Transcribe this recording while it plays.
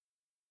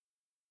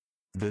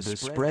The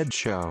Spread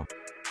Show.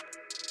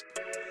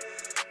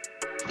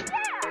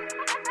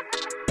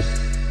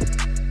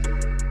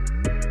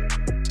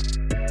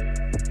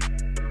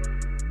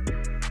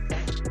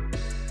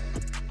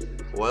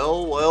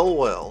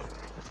 Well.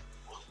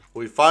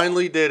 We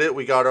finally did it.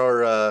 We got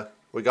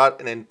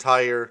an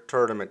entire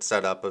tournament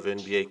set up of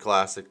NBA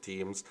Classic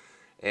teams.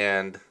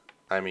 And,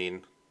 I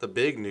mean, the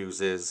big news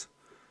is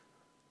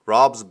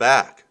Rob's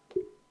back.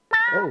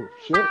 Oh,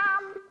 shit.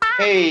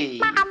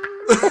 Hey.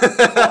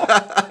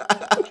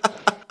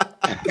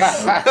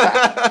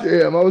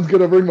 Damn, I was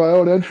going to bring my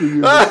own entry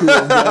music too.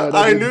 I'm glad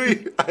I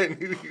didn't.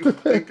 knew you'd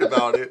think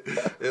about it,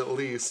 at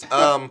least.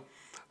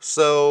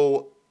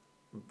 So,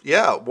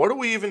 yeah, what do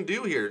we even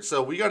do here?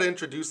 So we got to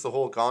introduce the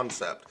whole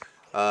concept.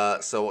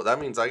 So that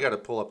means I got to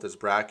pull up this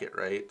bracket,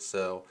 right?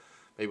 So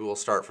maybe we'll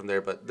start from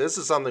there. But this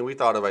is something we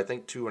thought of, I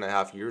think,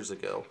 2.5 years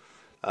ago.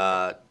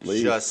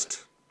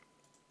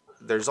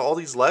 There's all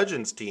these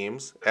Legends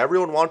teams.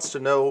 Everyone wants to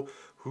know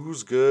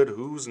who's good,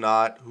 who's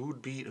not,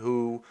 who'd beat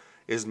who.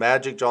 Is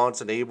Magic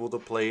Johnson able to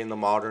play in the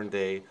modern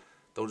day?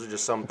 Those are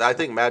just some. I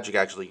think Magic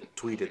actually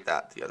tweeted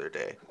that the other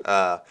day.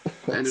 And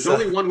there's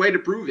only one way to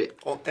prove it.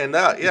 And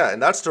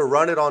that's to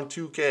run it on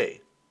 2K.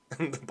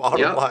 The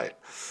bottom line.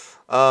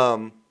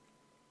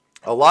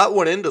 A lot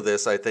went into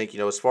this, I think,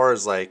 as far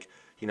as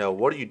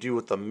what do you do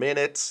with the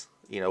minutes?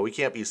 We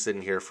can't be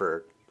sitting here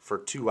for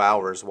 2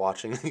 hours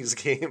watching these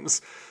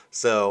games.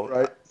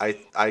 So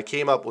right. I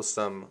came up with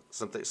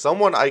something.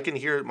 Someone, I can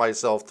hear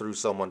myself through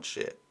someone's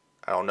shit.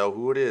 I don't know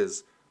who it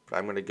is, but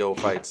I'm going to go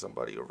fight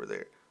somebody over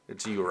there.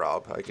 It's you,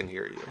 Rob. I can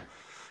hear you.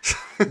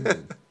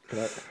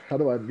 How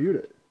do I mute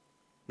it?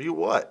 Mute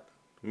what?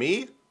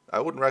 Me? I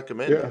wouldn't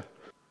recommend it.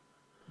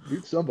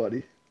 Mute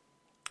somebody.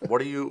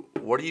 What do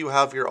you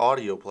have your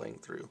audio playing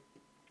through?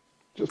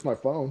 Just my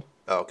phone.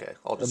 Oh, okay.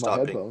 I'll just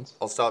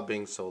stop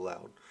being so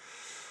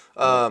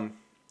loud.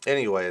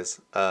 Anyways,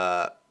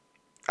 I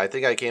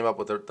think I came up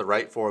with the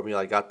right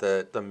formula. I got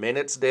the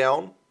minutes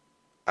down.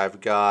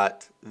 I've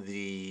got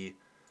the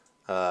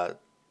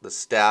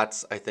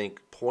stats. I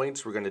think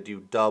points we're going to do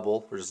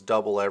double. We're just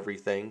double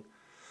everything.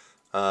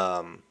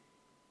 And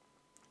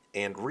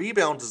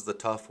rebounds is the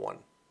tough one.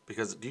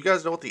 Because do you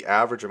guys know what the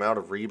average amount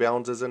of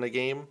rebounds is in a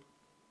game?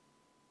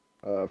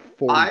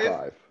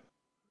 45.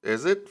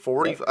 Is it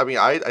 40? Yeah. I mean,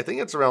 I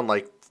think it's around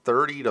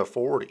 30 to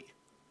 40.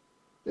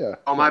 Yeah.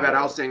 Oh, my bad.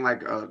 I was saying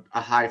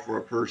a high for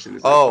a person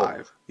is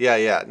 5.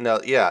 Yeah.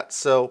 No, yeah.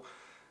 So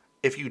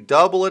if you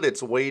double it,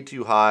 it's way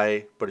too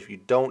high. But if you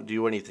don't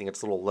do anything,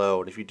 it's a little low.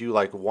 And if you do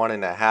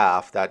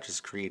 1.5, that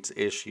just creates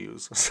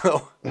issues.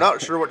 So I'm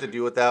not sure what to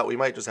do with that. We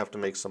might just have to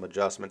make some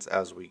adjustments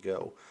as we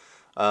go.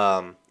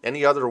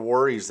 Any other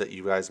worries that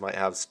you guys might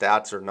have,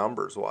 stats or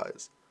numbers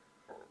wise?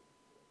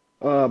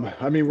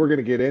 I mean, we're going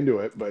to get into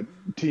it, but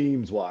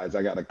teams-wise,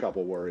 I got a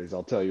couple worries.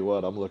 I'll tell you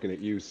what, I'm looking at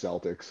you,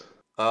 Celtics.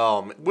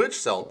 Which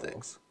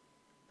Celtics?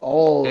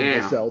 All of the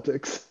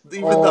Celtics.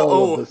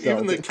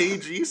 Even the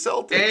KG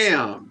Celtics?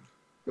 Damn.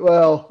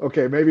 Well,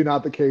 okay, maybe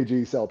not the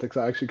KG Celtics.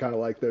 I actually kind of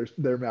like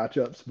their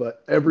matchups,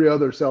 but every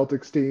other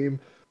Celtics team,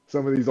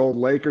 some of these old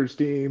Lakers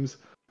teams,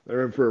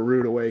 they're in for a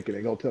rude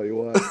awakening, I'll tell you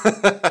what.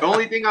 The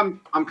only thing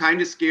I'm kind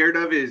of scared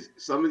of is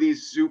some of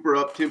these super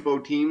up-tempo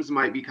teams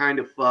might be kind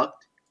of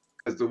fucked.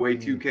 As the way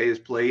 2K is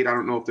played, I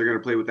don't know if they're going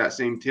to play with that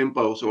same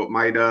tempo, so it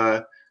might,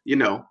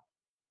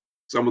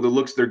 some of the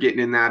looks they're getting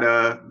in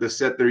that the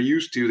set they're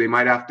used to, it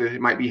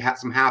might be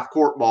some half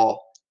court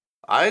ball.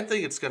 I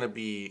think it's going to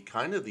be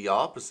kind of the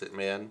opposite,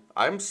 man.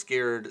 I'm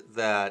scared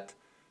that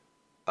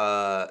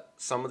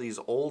some of these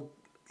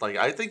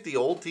I think the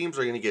old teams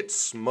are going to get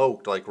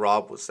smoked, like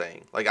Rob was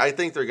saying. I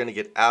think they're going to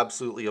get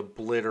absolutely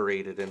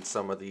obliterated in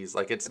some of these.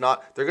 They're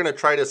going to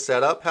try to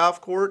set up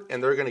half court,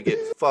 and they're going to get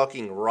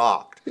fucking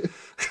rocked.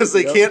 Because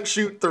they can't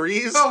shoot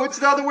threes. No, it's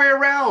the other way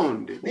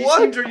around. These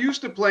teams are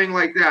used to playing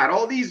like that.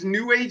 All these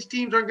new age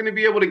teams aren't going to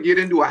be able to get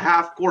into a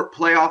half court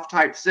playoff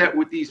type set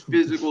with these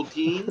physical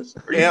teams.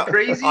 Are you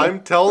crazy?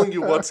 I'm telling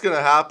you what's going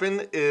to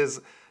happen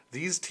is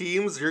these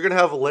teams, you're going to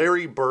have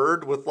Larry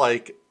Bird with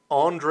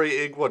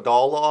Andre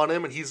Iguodala on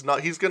him, and he's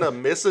going to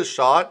miss a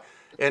shot,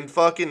 and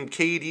fucking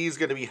KD's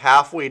going to be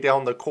halfway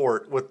down the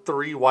court with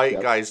 3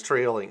 white guys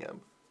trailing him.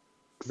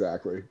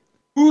 Exactly.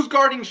 Who's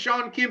guarding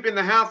Sean Kemp in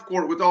the half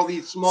court with all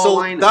these small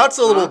lineups? That's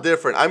a little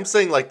different. I'm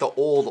saying the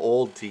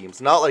old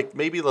teams, not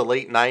maybe the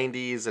late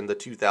 90s and the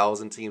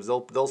 2000 teams.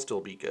 They'll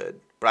still be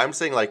good. But I'm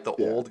saying the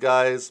old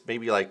guys,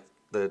 maybe the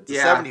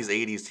 70s,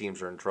 80s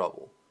teams are in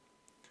trouble.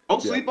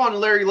 Don't sleep on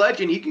Larry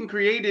Legend. He can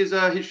create his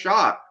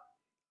shot.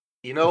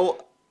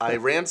 I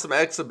ran some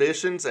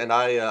exhibitions, and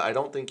I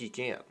don't think he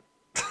can.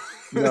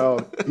 No.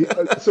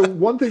 So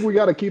one thing we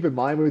got to keep in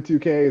mind with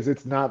 2K is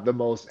it's not the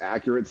most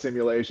accurate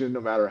simulation, no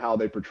matter how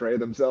they portray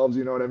themselves.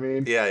 You know what I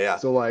mean? Yeah.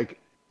 So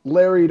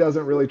Larry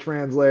doesn't really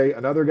translate.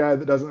 Another guy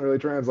that doesn't really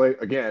translate,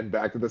 again,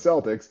 back to the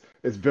Celtics,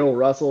 is Bill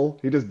Russell.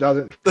 He just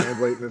doesn't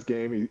translate in this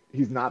game.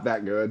 He's not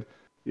that good,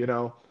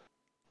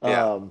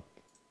 Yeah.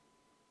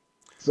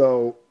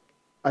 So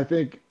I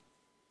think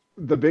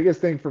the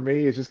biggest thing for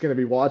me is just going to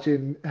be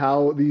watching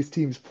how these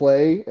teams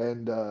play,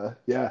 and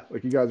yeah,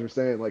 like you guys were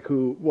saying, like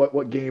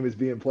what game is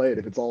being played.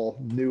 If it's all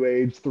new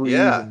age threes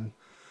Yeah. and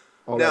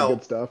all that Now,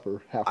 good stuff,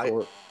 or half I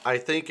court. I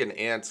think in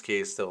Ant's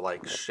case though,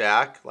 like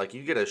Shaq, like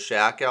you get a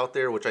Shaq out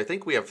there, which I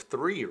think we have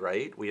three,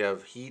 right? We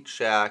have Heat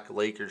Shaq,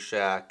 Lakers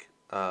Shaq.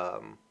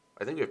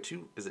 I think we have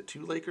two. Is it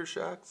two Lakers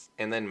Shaqs?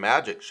 And then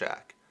Magic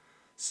Shaq. Yep.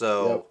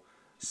 So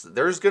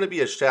there's going to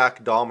be a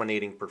Shaq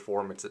dominating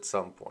performance at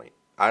some point.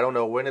 I don't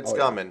know when it's Oh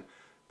yeah. coming,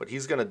 but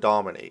he's going to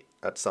dominate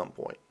at some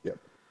point. Yep.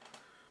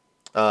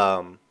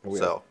 And we have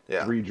So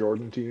yeah. three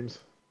Jordan teams.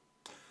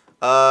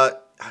 Uh,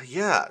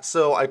 yeah.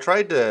 So I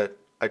tried to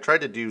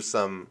do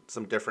some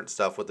different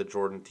stuff with the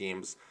Jordan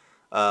teams.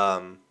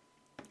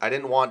 I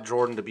didn't want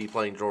Jordan to be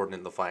playing Jordan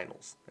in the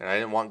finals, and I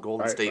didn't want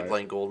Golden Right, State right.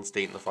 playing Golden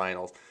State in the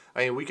finals.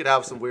 I mean, we could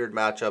have some weird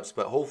matchups,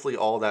 but hopefully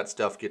all that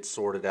stuff gets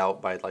sorted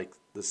out by like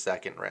the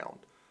second round.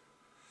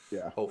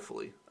 Yeah.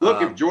 Hopefully.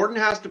 Look, if Jordan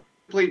has to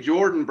play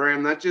Jordan,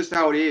 Bram, that's just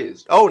how it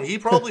is. Oh, and he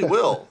probably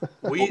will.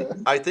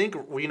 I think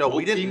we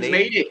Both didn't teams name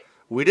made it.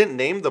 we didn't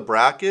name the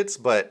brackets,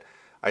 but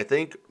I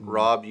think Mm-hmm.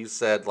 Rob, you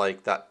said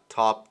like that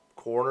top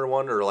corner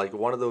one or like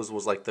one of those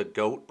was like the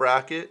GOAT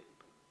bracket,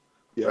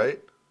 Yeah.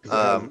 right? 'Cause it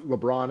has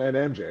LeBron and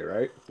MJ,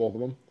 right? Both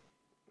of them.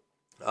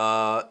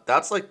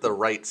 That's like the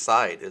right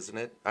side, isn't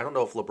it? I don't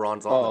know if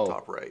LeBron's on Oh. the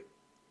top right.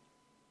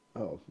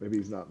 Oh, maybe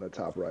he's not in the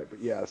top right, but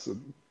yeah. So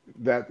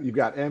that you've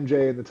got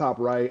MJ in the top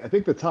right. I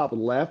think the top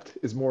left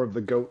is more of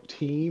the GOAT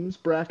teams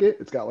bracket.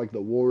 It's got like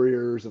the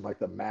Warriors and like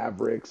the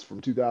Mavericks from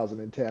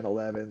 2010,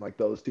 11, like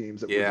those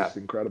teams that were Yeah. just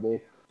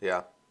incredible.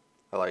 Yeah,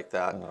 I like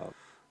that.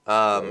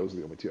 Those are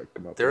the only two I can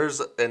come up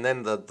with. And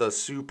then the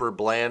super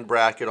bland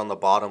bracket on the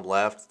bottom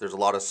left. There's a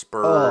lot of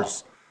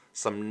Spurs,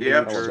 some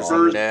Yep, neuters, some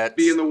Spurs Nets.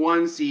 being the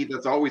one seed,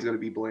 that's always going to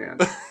be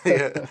bland.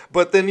 Yeah.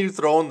 But then you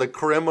throw in the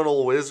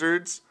criminal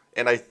Wizards,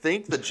 and I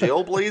think the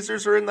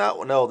Jailblazers are in that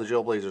one. No, the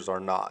Jailblazers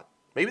are not.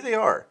 Maybe they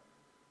are.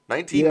 Yeah,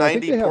 I think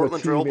 1990 they have a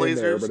Portland team in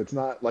there, Trailblazers. but it's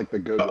not like the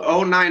good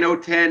one. 09,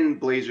 010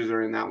 Blazers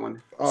are in that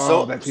one. Oh,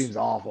 so- that team's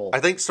awful. I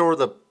think so are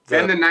the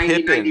And the 90,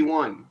 Pippen.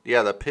 91.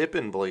 Yeah, the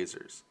Pippen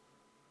Blazers.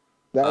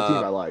 That team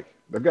I like.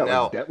 They've got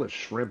now- like Detlef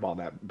Shrimp on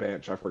that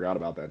bench. I forgot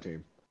about that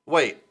team.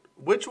 Wait,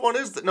 which one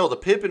is the? No, the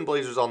Pippen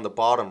Blazers on the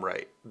bottom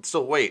right.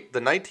 So wait,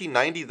 the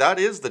 1990 that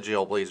is the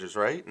Jailblazers,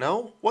 right?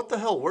 No, what the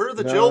hell? Where are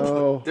the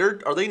No.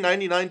 Are they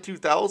 99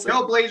 2000?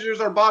 No, Blazers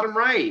are bottom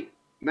right.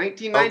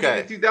 1990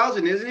 Okay. to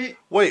 2000, isn't it?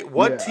 Wait,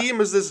 what Yeah. team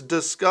is this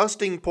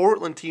disgusting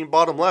Portland team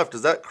bottom left?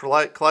 Is that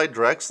Clyde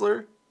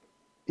Drexler,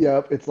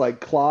 Yep, it's like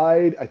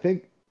Clyde. I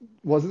think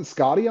wasn't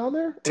Scotty on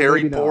there? Or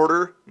Terry maybe not?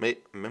 Porter?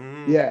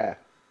 Yeah,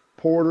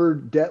 Porter,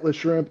 Detlef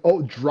Shrimp.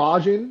 Oh,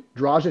 Dražen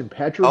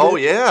Petrovic. Oh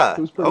yeah.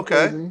 Who's pretty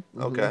Okay. crazy.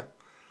 Mhm. Okay.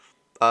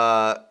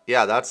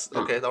 Yeah, that's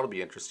okay. That'll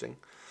be interesting.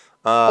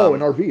 Oh,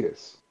 and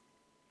Arvidas.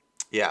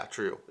 Yeah,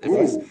 true.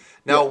 Ooh.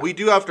 Now we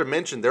do have to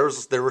mention there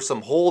were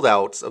some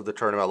holdouts of the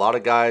tournament. A lot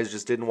of guys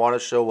just didn't want to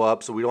show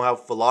up, so we don't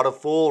have a lot of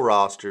full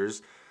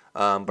rosters.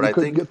 But They I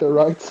couldn't think get their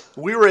rights.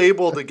 we were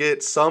able to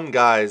get some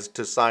guys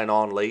to sign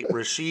on late.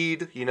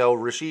 Rashid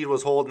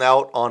was holding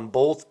out on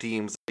both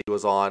teams that he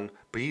was on,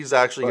 but he's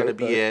actually going to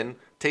be Right. in.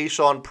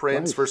 Tayshaun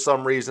Prince, Nice. for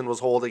some reason, was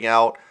holding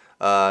out.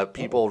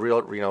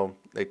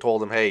 They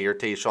told him, hey, you're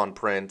Tayshaun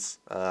Prince.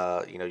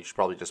 You should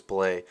probably just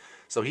play.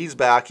 So he's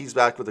back. He's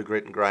back with the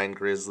Grit and Grind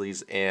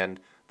Grizzlies and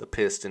the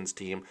Pistons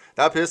team.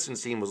 That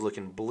Pistons team was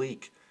looking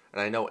bleak,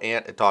 and I know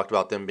Ant had talked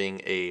about them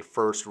being a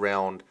first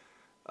round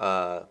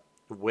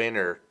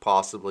winner,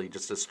 possibly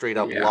just a straight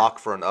up Yeah. lock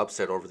for an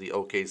upset over the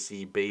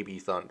OKC Baby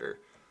Thunder.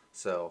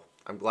 So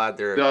I'm glad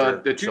they're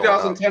The showing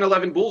up.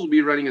 2010-11 Bulls will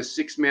be running a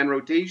 6-man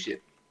rotation.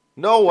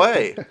 No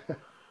way.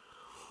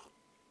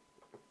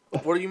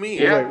 What do you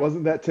mean? Yeah. Wait,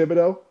 wasn't that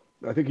Thibodeau?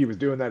 I think he was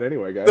doing that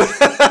anyway, guys.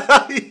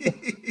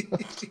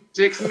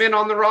 6 men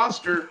on the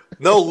roster.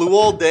 No,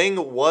 Luol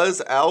Deng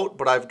was out,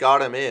 but I've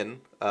got him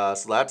in,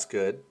 so that's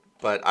good.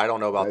 But I don't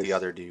know about the Nice.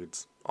 other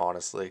dudes,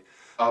 honestly.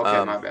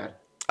 Okay, my bad.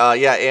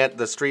 Yeah, and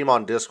the stream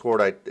on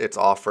Discord, it's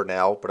off for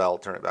now, but I'll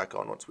turn it back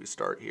on once we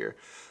start here.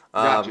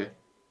 Gotcha.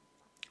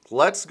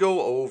 Let's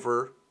go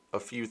over a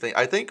few things.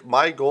 I think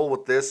my goal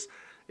with this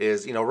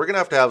is, we're going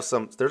to have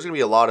some, there's going to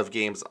be a lot of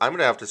games. I'm going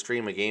to have to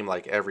stream a game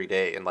like every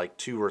day and like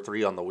 2 or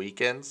 3 on the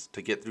weekends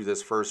to get through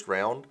this first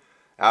round.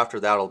 After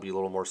that, it'll be a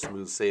little more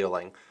smooth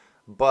sailing.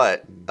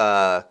 But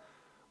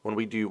when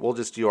we'll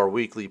just do our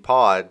weekly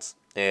pods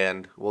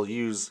and we'll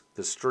use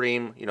the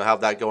stream,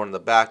 have that going in the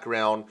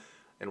background,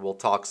 and we'll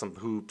talk some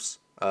hoops,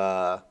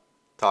 current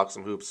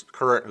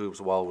hoops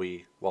while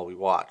we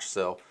watch.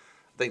 So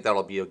I think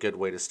that'll be a good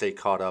way to stay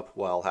caught up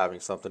while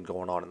having something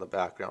going on in the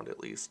background at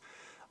least.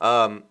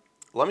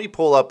 Let me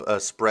pull up a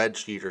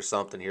spreadsheet or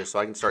something here so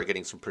I can start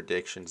getting some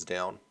predictions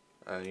down.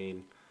 I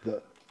mean,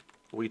 The-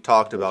 we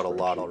talked about a spreadsheet.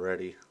 lot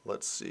already.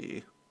 Let's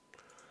see.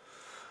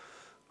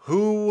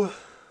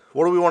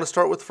 What do we want to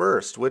start with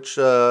first? Which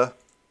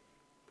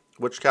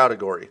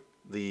category?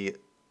 The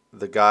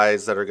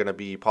guys that are going to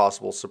be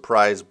possible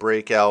surprise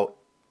breakout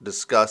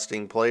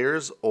disgusting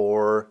players,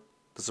 or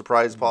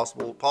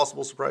the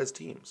possible surprise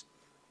teams?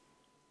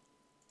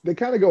 they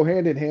kind of go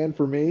hand in hand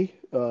for me.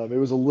 It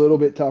was a little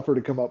bit tougher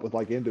to come up with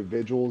like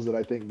individuals that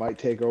I think might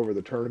take over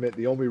the tournament.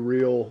 The only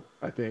real,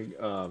 I think,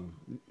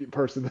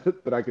 person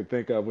that I could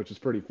think of, which is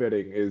pretty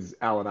fitting, is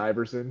Allen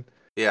Iverson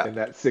Yeah. in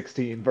that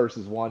 16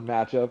 versus 1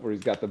 matchup where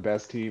he's got the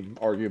best team,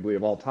 arguably,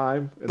 of all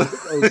time in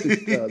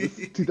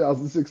the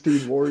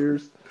 2016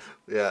 Warriors.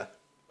 Yeah.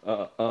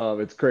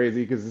 It's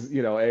crazy because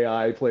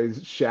AI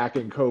plays Shaq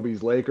and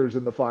Kobe's Lakers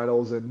in the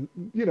finals, and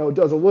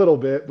does a little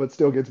bit, but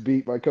still gets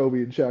beat by Kobe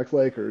and Shaq's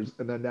Lakers,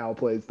 and then now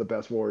plays the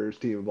best Warriors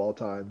team of all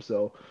time.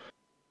 So,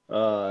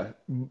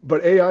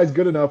 but AI is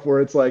good enough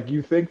where it's like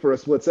you think for a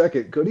split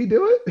second, could he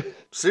do it?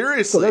 So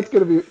Seriously. it's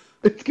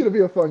gonna be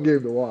a fun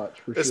game to watch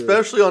for sure.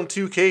 Especially on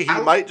 2K,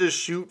 he might just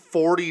shoot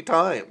 40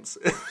 times.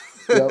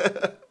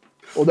 Yep.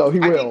 Well, no, he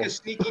I will. think a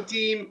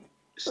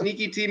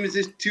sneaky team is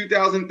this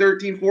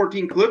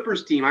 2013-14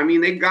 Clippers team. I mean,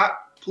 they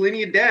got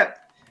plenty of depth.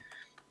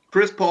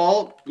 Chris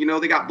Paul,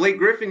 they got Blake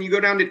Griffin. You go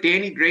down to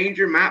Danny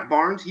Granger, Matt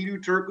Barnes, Hedo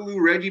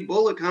Turkoglu, Reggie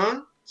Bullock,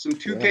 huh? Some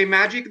 2K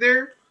magic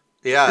there.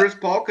 Yeah. Chris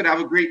Paul could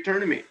have a great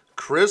tournament.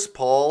 Chris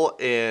Paul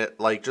and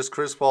just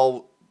Chris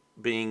Paul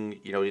being,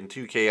 in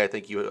 2K, I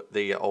think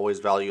they always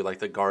value like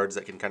the guards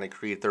that can kind of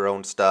create their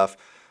own stuff.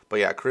 But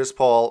yeah, Chris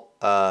Paul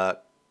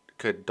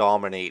could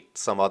dominate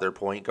some other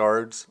point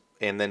guards,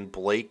 and then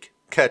Blake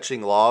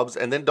catching lobs,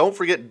 and then don't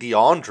forget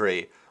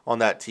DeAndre on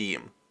that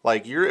team.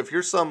 Like if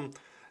you're some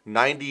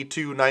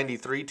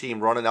 92-93 team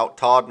running out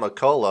Todd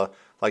McCullough,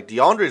 like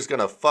DeAndre's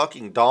gonna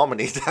fucking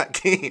dominate that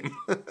game.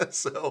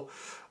 So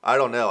I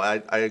don't know.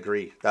 I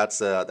agree.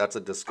 That's a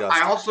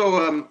disgusting. I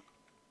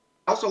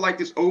also like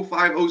this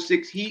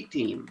 05-06 Heat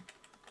team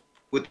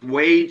with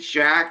Wade,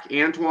 Shaq,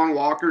 Antoine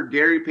Walker,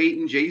 Gary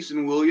Payton,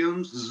 Jason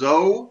Williams,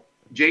 Zoe,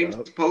 James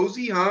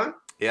Posey, huh?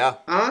 Yeah.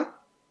 Huh?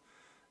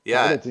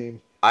 Yeah. What a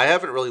team. I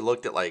haven't really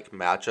looked at like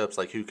matchups,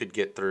 like who could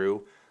get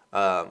through.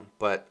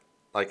 But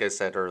like I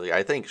said earlier,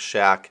 I think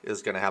Shaq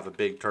is going to have a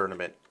big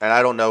tournament, and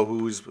I don't know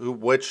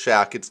which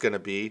Shaq it's going to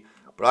be,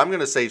 but I'm going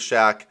to say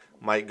Shaq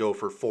might go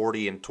for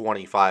 40 and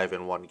 25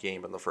 in one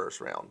game in the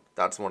first round.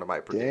 That's one of my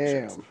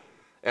predictions. Damn.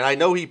 And I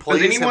know he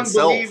plays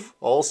himself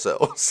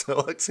also,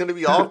 so it's going to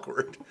be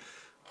awkward.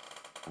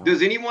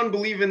 Does anyone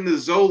believe in the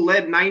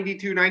Zoe-led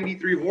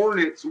 92-93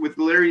 Hornets with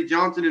Larry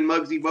Johnson and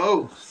Muggsy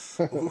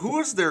Bogues? Who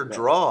is their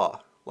draw?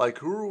 Like,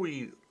 who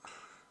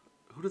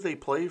do they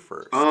play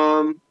first? They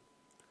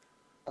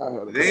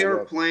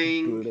are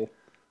playing Brutal.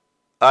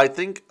 I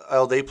think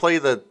they play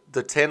the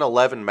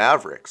 10-11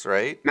 Mavericks,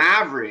 right?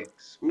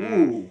 Mavericks.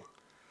 Ooh.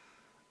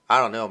 I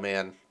don't know,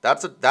 man.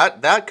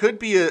 That could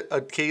be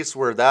a case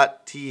where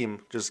that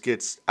team just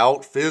gets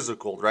out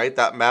physicaled, right?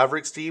 That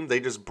Mavericks team, they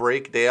just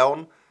break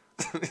down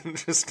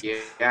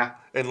Yeah.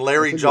 and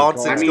Larry That's a good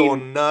Johnson's call.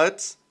 going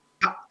nuts.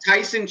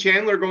 Tyson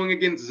Chandler going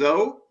against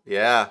Zoe.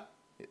 Yeah.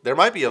 There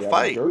might be a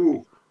fight.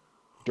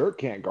 Dirk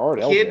can't guard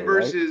Kid LJ,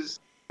 versus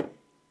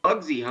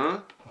Muggsy, huh?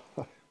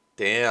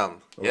 Damn. right?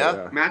 Oh, Yeah.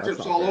 That's Matchups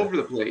not all fair. over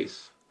the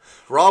place.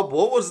 Rob,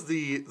 what was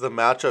the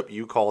matchup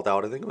you called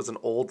out? I think it was an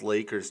old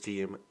Lakers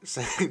team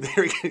saying they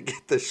were going to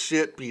get the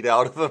shit beat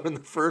out of them in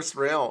the first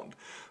round.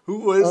 Who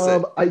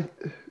was it?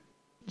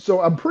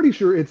 So I'm pretty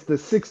sure it's the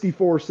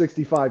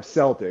 64-65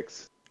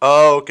 Celtics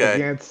Oh, okay.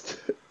 against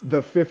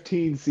the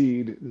 15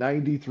 seed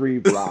 93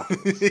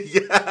 Rockets.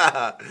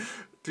 Yeah.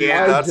 Dude,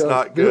 Yeah, that's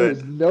not good.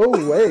 There's no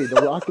way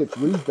the Rockets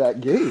lose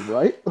that game,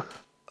 right?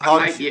 I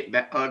might get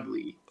that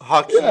ugly.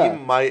 Hakeem Yeah.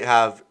 might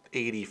have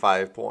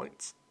 85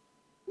 points.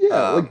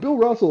 Yeah, like Bill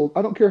Russell,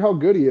 I don't care how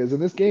good he is, and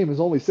this game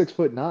is only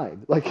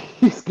 6'9". Like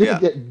he's gonna Yeah.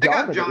 get They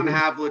got dominated. John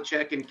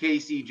Havlicek and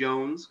Casey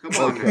Jones. Come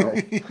on now.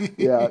 Okay.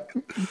 Yeah,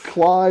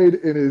 Clyde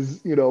in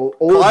his old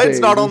Clyde's days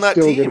not on is that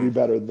still team. gonna be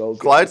better than those.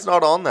 Clyde's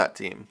not on that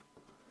team.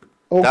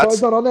 Oh,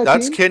 Clyde's not on that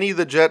That's team. Kenny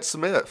the Jet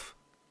Smith.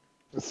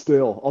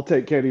 Still, I'll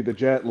take Kenny the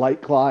Jet,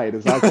 like Clyde,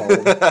 as I call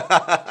him.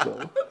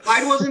 So,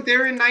 Clyde wasn't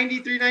there in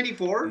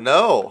 93-94?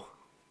 No.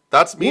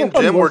 That's me Yeah, I and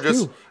thought he Jim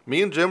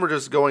were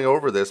was just going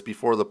over this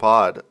before the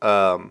pod.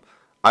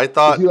 I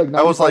thought is he like 95,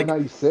 I was like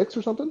 96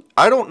 or something?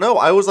 I don't know.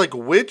 I was like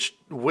which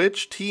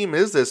team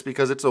is this,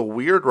 because it's a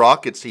weird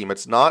Rockets team.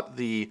 It's not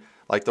the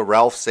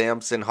Ralph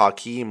Sampson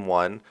Hakeem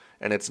one,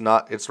 and it's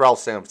Ralph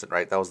Sampson,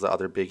 right? That was the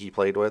other big he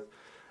played with.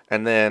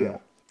 And then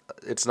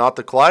it's not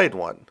the Clyde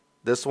one.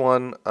 This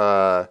one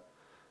Sam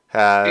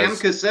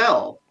has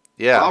Cassell.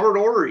 yeah, Robert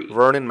Ory.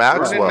 Vernon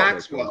Maxwell.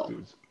 Maxwell.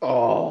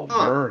 Oh,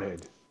 Vernon.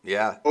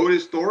 Yeah.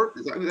 Otis Thorpe.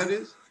 Is that who that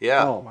is?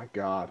 Yeah. Oh my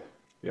God.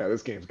 Yeah,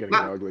 this game's getting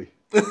ugly.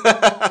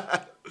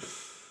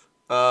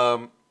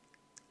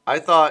 I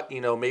thought,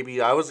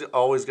 maybe I was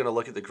always going to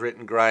look at the grit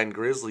and grind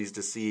Grizzlies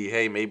to see,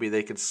 hey, maybe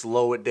they could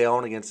slow it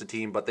down against a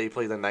team, but they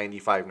play the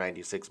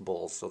 95-96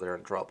 Bulls, so they're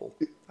in trouble.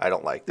 I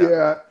don't like that.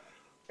 Yeah.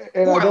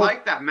 And Oh, I don't,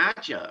 like that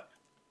matchup.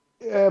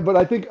 Yeah, but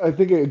I think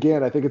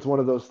it's one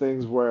of those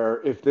things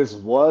where if this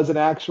was an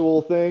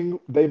actual thing,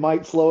 they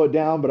might slow it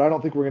down, but I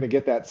don't think we're going to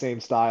get that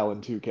same style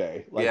in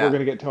 2K. Like Yeah. we're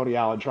going to get Tony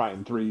Allen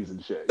trying threes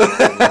and shit.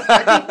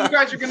 I think you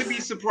guys are going to be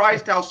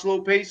surprised how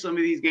slow paced some of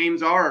these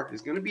games are.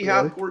 It's going to be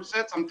Really? half court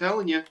sets, I'm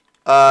telling you.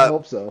 I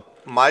hope so.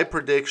 My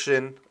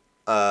prediction,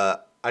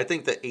 I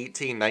think the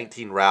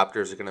 18-19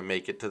 Raptors are going to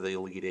make it to the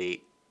Elite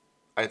Eight.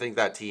 I think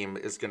that team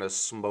is going to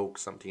smoke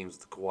some teams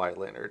with Kawhi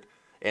Leonard.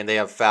 And they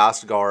have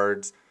fast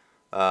guards.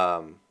 They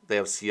have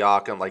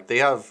Siakam. Like, they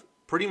have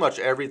pretty much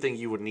everything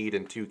you would need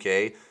in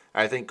 2K.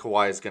 I think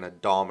Kawhi is going to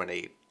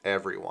dominate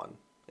everyone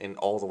and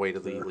all the way to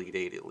the Elite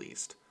Eight at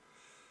least.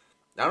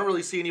 I don't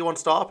really see anyone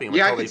stopping him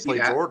until they play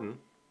Jordan,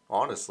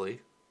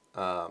 honestly.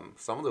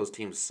 Some of those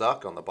teams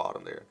suck on the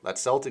bottom there. That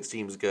Celtics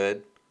team's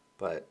good,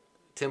 but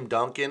Tim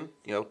Duncan,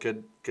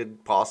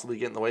 could possibly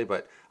get in the way,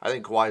 but I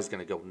think Kawhi is going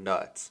to go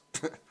nuts.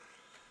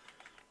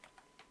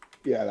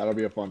 Yeah, that'll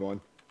be a fun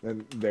one.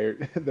 And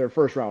their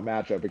first round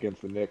matchup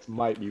against the Knicks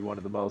might be one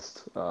of the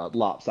most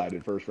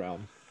lopsided first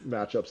round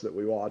matchups that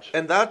we watch.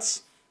 And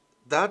that's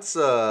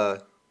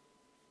the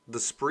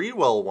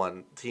Sprewell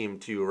one team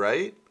too,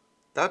 right?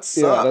 That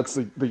sucks. Yeah, that's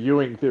the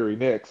Ewing Theory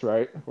Knicks,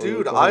 right?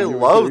 Dude, I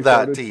love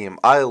that team.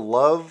 I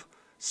love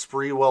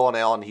Sprewell and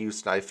Allen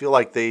Houston. I feel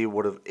like they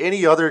would have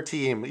any other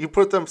team. You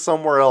put them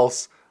somewhere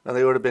else, and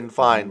they would have been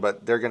fine.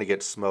 But they're going to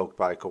get smoked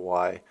by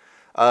Kawhi.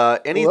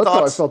 Any that's thoughts?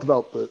 how I felt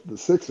about the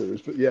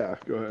Sixers. But yeah,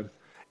 go ahead.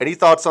 Any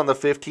thoughts on the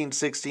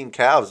 15-16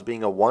 Cavs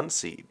being a 1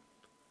 seed?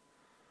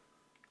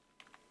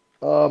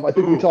 I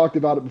think we talked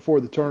about it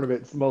before the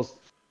tournament. It's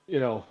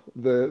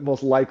the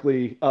most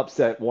likely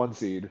upset 1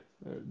 seed,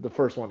 the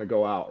first one to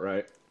go out,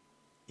 right?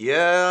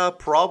 Yeah,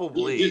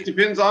 probably. It just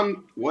depends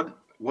on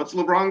what's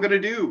LeBron going to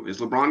do. Is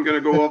LeBron going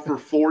to go up for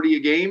 40 a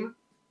game?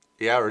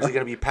 Yeah, or is he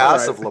going to be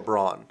passive right.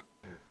 LeBron?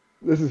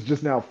 This is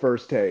just now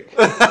first take.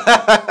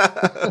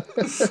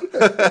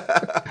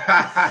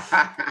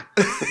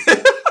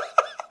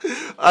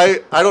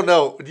 I don't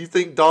know. Do you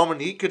think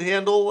Dominique could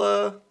handle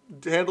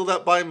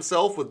that by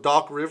himself with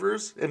Doc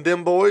Rivers and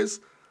them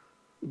boys?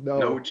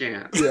 No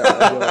chance.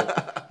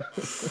 Yeah.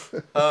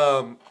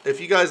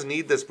 If you guys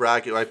need this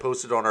bracket, I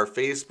posted on our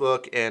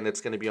Facebook and it's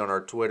going to be on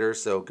our Twitter.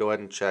 So go ahead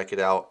and check it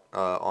out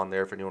on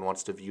there if anyone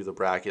wants to view the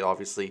bracket.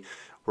 Obviously,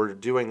 we're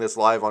doing this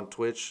live on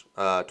Twitch,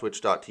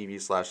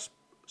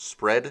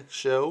 twitch.tv/spread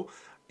show.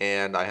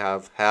 And I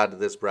have had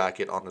this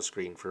bracket on the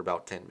screen for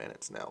about 10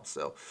 minutes now.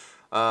 So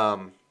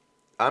I'm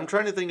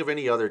trying to think of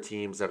any other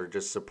teams that are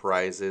just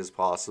surprises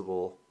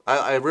possible.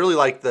 I really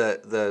like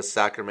the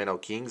Sacramento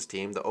Kings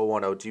team, the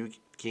 0102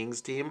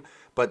 Kings team,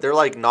 but they're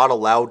like not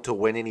allowed to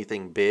win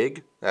anything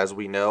big, as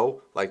we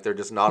know. Like they're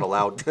just not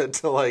allowed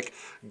to like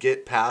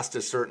get past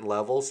a certain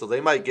level. So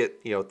they might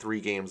get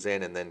 3 games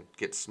in and then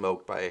get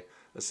smoked by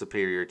a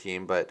superior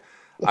team. But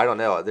I don't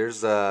know.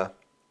 There's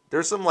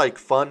some like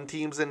fun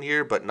teams in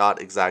here, but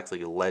not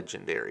exactly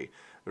legendary.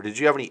 Or did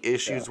you have any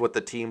issues with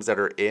the teams that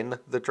are in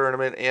the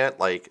tournament, Ant,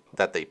 like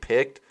that they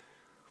picked?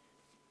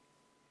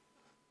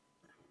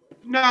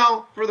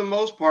 No, for the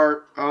most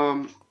part,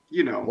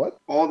 What?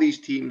 all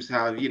these teams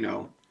have,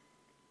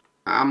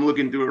 I'm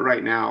looking through it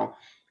right now.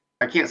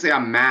 I can't say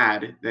I'm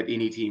mad that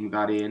any team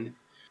got in.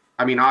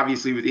 I mean,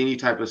 obviously, with any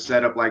type of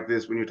setup like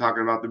this, when you're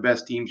talking about the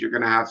best teams, you're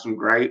going to have some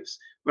gripes.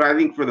 But I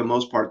think for the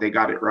most part, they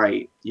got it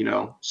right.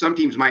 Some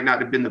teams might not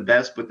have been the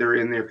best, but they're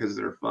in there because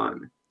they're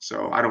fun.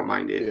 So I don't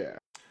mind it. Yeah.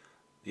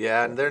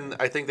 Yeah, and then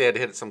I think they had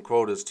hit some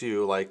quotas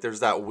too. Like, there's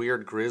that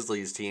weird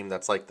Grizzlies team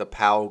that's like the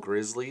POW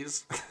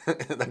Grizzlies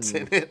that's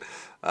in it.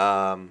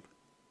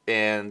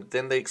 And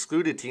then they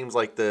excluded teams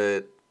like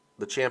the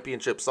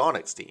championship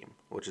Sonics team,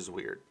 which is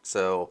weird.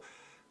 So,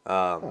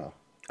 I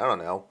don't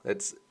know.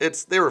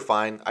 They were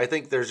fine. I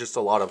think there's just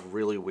a lot of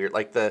really weird,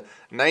 like the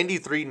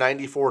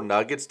 93-94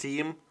 Nuggets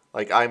team.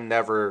 Like, I'm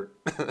never,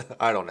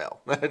 I don't know.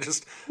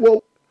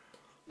 Well,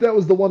 that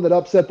was the one that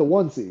upset the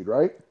 1 seed,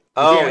 right?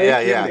 Oh,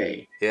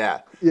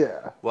 Yeah.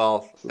 Yeah.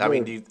 Well, So I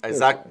mean,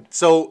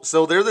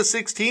 so they're the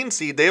 16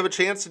 seed. They have a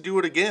chance to do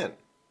it again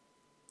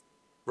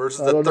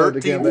versus the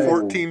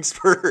 13-14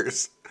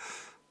 Spurs.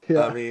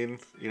 Yeah. I mean,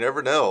 you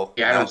never know.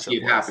 Yeah, I don't see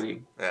it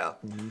happening. Yeah.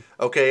 Mm-hmm.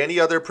 Okay, any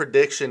other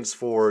predictions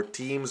for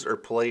teams or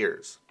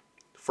players?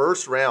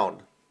 First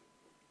round.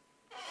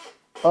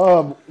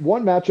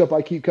 One matchup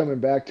I keep coming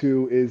back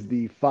to is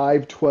the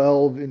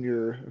 5-12 in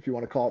your, if you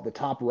want to call it the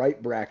top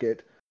right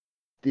bracket.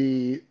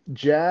 The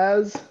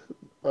Jazz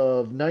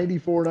of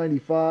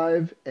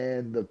 94-95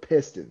 and the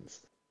Pistons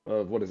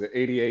of,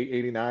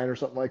 88-89 or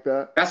something like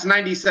that? That's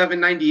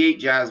 97-98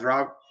 Jazz,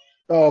 Rob.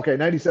 Oh, okay,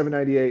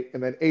 97-98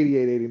 and then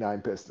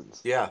 88-89 Pistons.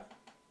 Yeah,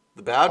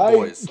 the bad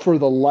boys. I, for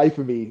the life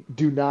of me,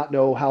 do not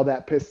know how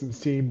that Pistons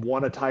team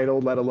won a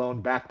title, let alone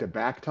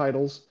back-to-back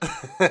titles.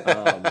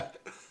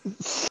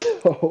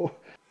 So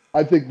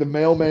I think the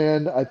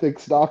mailman, I think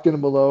Stockton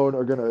and Malone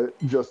are going to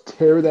just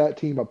tear that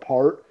team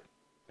apart.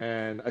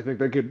 And I think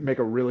they could make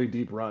a really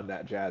deep run,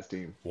 that Jazz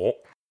team.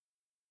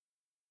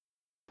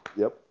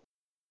 Yep.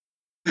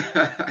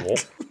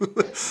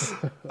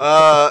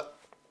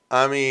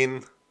 I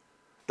mean,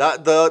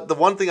 that the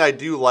one thing I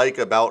do like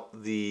about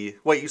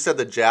you said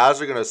the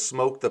Jazz are going to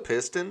smoke the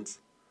Pistons?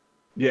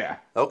 Yeah.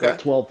 Okay. That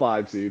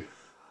 12-5 seed.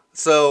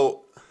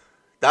 So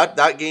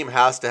that game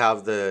has to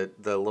have the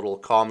little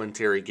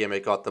commentary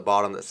gimmick at the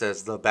bottom that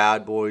says the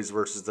bad boys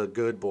versus the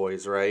good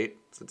boys, right?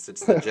 Since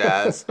it's the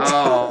Jazz.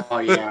 Oh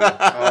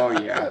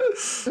yeah.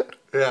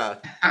 Yeah.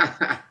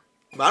 I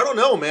don't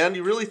know, man.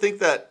 You really think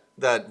that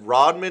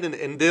Rodman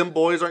and them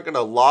boys aren't going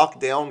to lock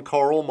down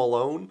Karl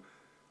Malone?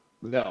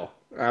 No,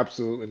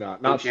 absolutely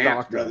not. No Not chance,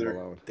 Stockton brother.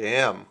 Malone.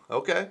 Damn.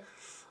 Okay.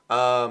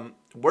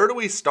 Where do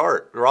we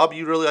start? Rob,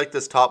 you really like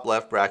this top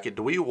left bracket.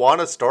 Do we want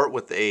to start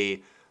with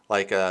a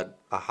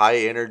high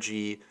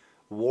energy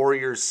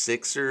Warriors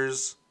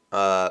Sixers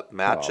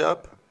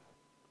matchup?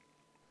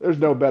 There's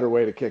no better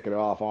way to kick it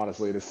off,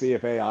 honestly, to see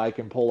if AI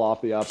can pull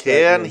off the upset.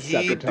 Can and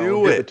set he the tone,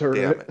 do get the it?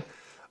 tournament. Damn it.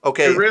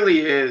 Okay. It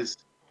really is.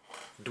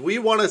 Do we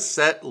want to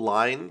set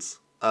lines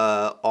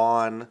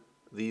on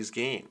these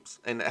games,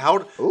 and how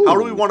do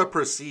we Ooh. want to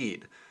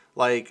proceed?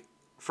 Like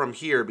from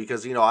here,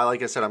 because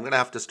like I said, I'm gonna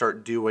have to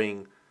start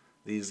doing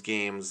these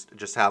games,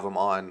 just have them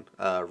on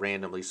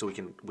randomly, so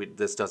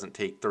this doesn't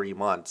take 3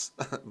 months.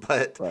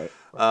 But Right.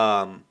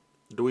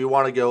 do we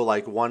want to go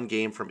like one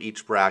game from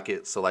each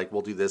bracket? So like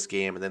we'll do this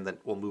game, and then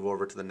we'll move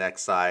over to the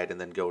next side,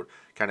 and then go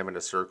kind of in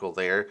a circle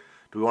there.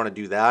 Do we want to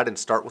do that and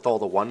start with all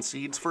the 1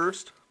 seeds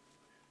first?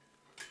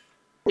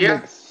 Yeah.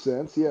 Makes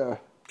sense, yeah.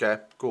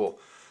 Okay, cool.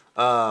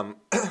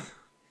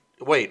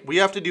 Wait, we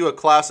have to do a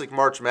classic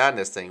March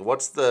Madness thing.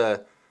 What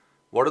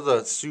are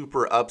the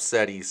super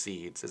upsetty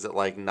seeds? Is it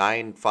like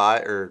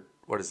 9-5 or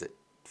what is it?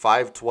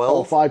 5-12?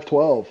 Oh,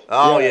 5-12.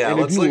 Oh, yeah, And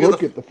let's if you look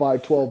look at at the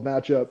 5-12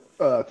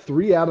 matchup,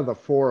 3 out of the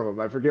 4 of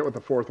them, I forget what the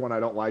 4th one I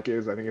don't like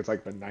is. I think it's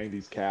like the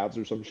 90s Cavs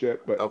or some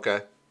shit. But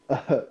Okay.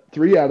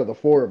 3 out of the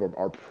 4 of them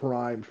are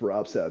primed for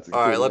upsets. All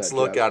right, including let's that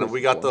look Jazz at it. We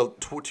got Pistons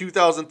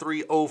the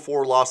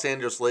 2003-04 Los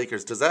Angeles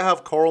Lakers. Does that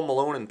have Karl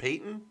Malone and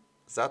Peyton?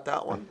 Is that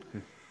one? I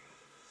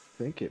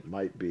think it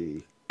might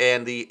be.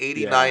 And the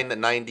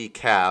 89-90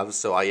 Cavs.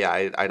 So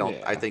I don't.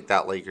 Yeah. I think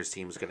that Lakers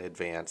team is going to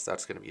advance.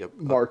 That's going to be a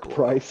Mark blowout.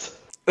 Price.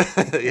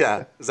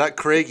 Yeah, is that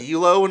Craig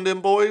Elo and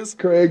them boys?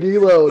 Craig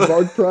Elo and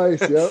Mark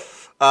Price, yep.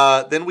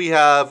 Then we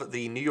have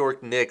the New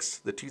York Knicks,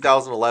 the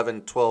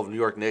 2011-12 New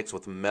York Knicks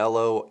with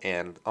Melo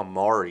and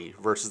Amari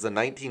versus the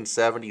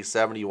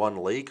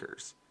 1970-71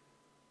 Lakers.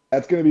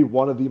 That's going to be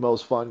one of the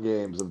most fun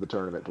games of the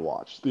tournament to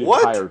watch. The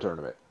What? entire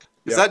tournament.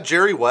 Is that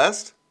Jerry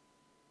West?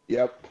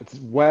 Yep. It's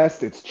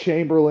West. It's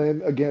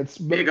Chamberlain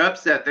against. Big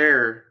upset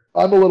there.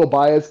 I'm a little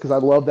biased because I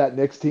love that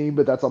Knicks team,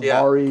 but that's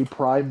Amari,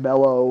 Prime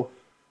Melo.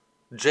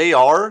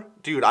 JR?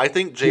 Dude, I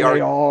think JR.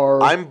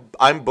 JR.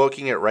 I'm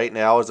booking it right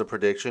now as a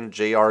prediction.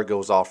 JR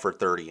goes off for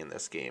 30 in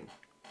this game.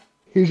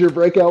 He's your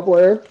breakout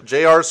player?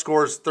 JR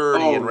scores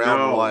 30 in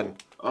round no. 1.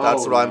 Oh,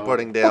 That's what I'm no.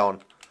 putting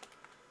down.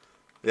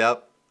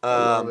 Yep. I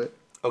love it.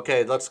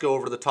 Okay, let's go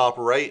over to the top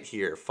right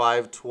here.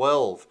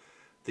 5-12.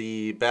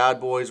 The bad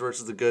boys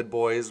versus the good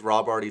boys.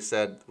 Rob already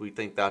said we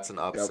think that's an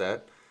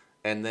upset.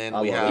 And then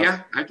we love have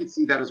Yeah, I can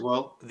see that as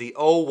well. the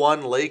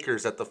 0-1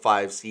 Lakers at the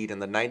 5 seed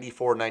and the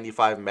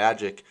 94-95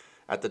 Magic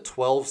at the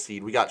 12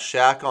 seed. We got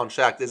Shaq on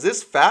Shaq. Is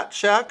this Fat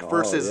Shaq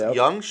versus yep.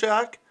 Young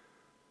Shaq?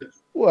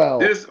 Well,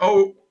 This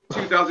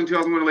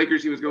 2001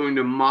 Lakers, he was going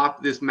to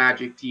mop this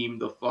Magic team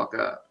the fuck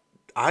up.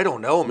 I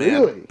don't know,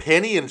 man. Really?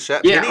 Penny and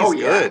Shaq. Yeah,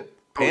 Penny's yeah. good. Oh,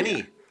 Penny.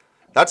 yeah.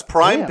 That's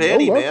prime damn,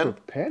 Penny, no love man.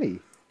 for Penny.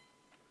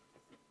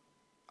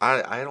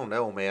 I don't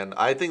know, man.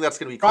 I think that's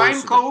going to be Prime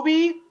close to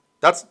Kobe?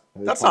 That's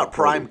It's not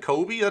prime prime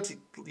Kobe. That's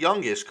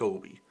youngish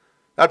Kobe.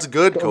 That's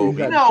good Kobe's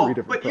Kobe. had No, 3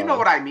 different but you know primes.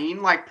 what I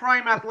mean. Like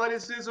prime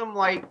athleticism,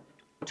 like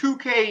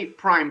 2K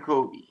prime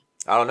Kobe.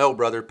 I don't know,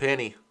 brother.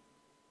 Penny.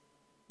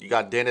 You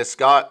got Dennis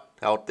Scott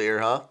out there,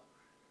 huh?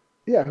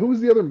 Yeah, who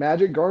was the other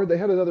Magic guard? They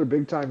had another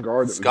big time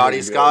guard. That Scotty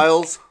was really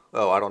Skiles.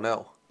 Oh, I don't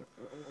know. good.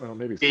 Well,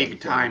 maybe Big Scotty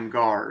time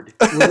guard.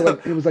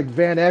 it was like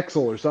Van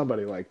Exel or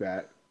somebody like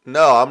that.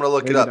 No, I'm gonna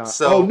look Maybe it up. not.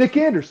 So, Nick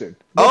Anderson. Nick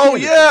oh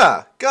Anderson.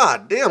 yeah,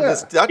 God damn, Yeah.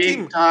 that Big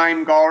team.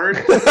 time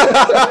guard.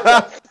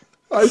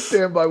 I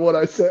stand by what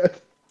I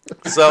said.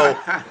 So,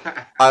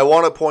 I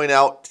want to point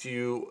out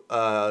to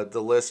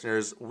the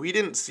listeners, we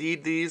didn't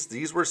seed these.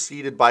 These were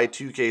seeded by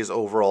 2K's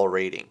overall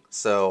rating.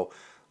 So,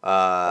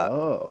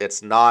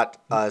 it's not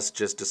us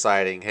just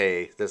deciding,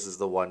 hey, this is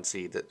the 1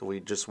 seed. That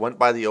we just went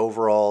by the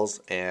overalls,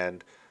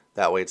 and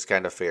that way it's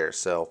kind of fair.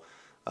 So,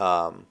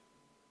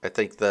 I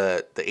think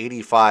the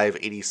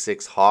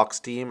 85-86 Hawks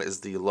team is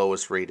the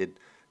lowest rated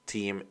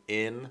team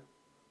in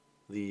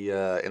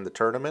the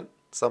tournament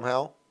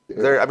somehow.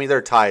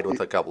 They're tied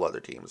with a couple other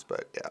teams,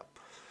 but yeah.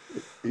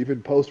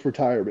 Even post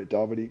retirement,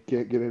 Dominique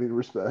can't get any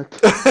respect.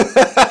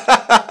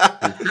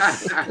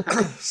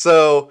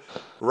 So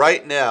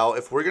right now,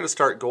 if we're gonna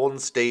start Golden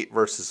State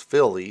versus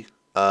Philly,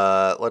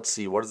 let's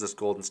see, what is this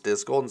Golden State?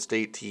 This Golden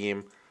State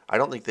team, I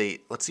don't think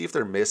they. Let's see if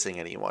they're missing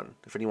anyone.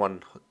 If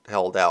anyone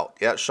held out,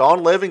 yeah,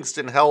 Sean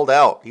Livingston held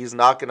out. He's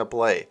not gonna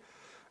play,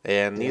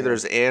 and neither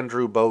is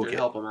Andrew To Bogut.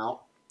 help him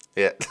out.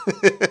 Yeah.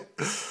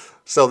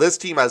 So this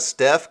team has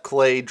Steph,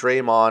 Clay,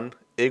 Draymond,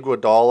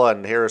 Iguodala,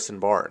 and Harrison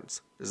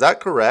Barnes. Is that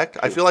correct?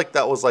 I feel like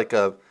that was like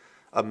a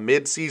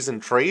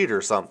mid-season trade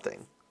or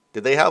something.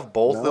 Did they have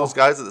both No. those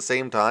guys at the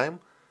same time?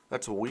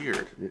 That's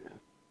weird.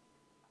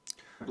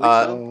 I believe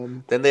so.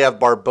 Then they have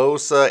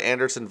Barbosa,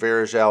 Anderson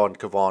Varejao, and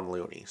Kevon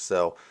Looney.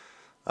 So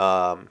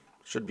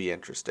should be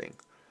interesting.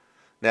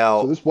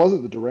 Now, So this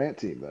wasn't the Durant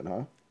team then,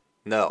 huh?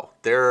 No,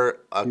 they're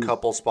a He's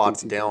couple spots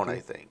 18, down, 19? I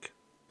think.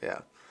 Yeah.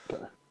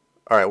 Okay.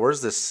 All right,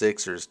 where's the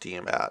Sixers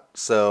team at?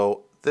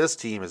 So this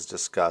team is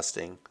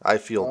disgusting. I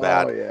feel Oh,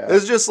 bad. yeah.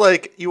 It's just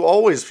like you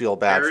always feel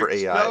bad for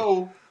Eric AI.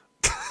 Snow,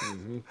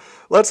 Mm-hmm.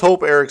 Let's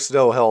hope Eric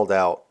Snow held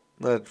out.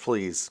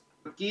 Please.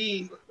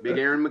 McKee, Big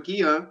Aaron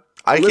McKee, huh?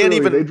 I Literally, can't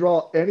even. They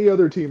draw any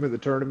other team in the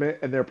tournament,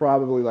 and they're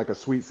probably like a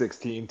Sweet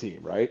 16 team,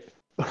 right?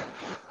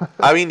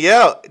 I mean,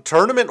 yeah,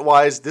 tournament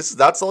wise,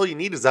 that's all you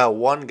need is that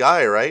one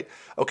guy, right?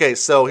 Okay,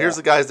 so here's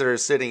the guys that are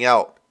sitting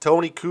out.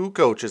 Tony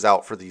Kukoc is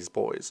out for these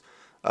boys.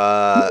 He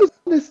was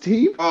on this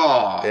team?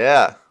 Oh,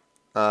 Yeah.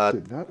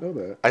 Did not know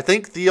that. I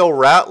think Theo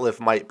Ratliff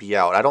might be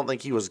out. I don't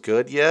think he was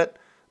good yet,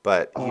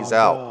 but he's Oh,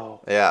 out.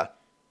 no. Yeah.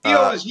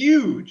 Theo is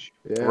huge.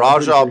 Yeah, I'm Rajah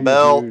pretty sure he's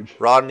Bell, huge.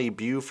 Rodney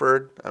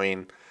Buford. I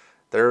mean,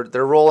 they're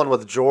rolling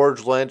with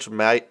George Lynch,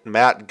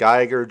 Matt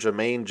Geiger,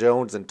 Jermaine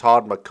Jones, and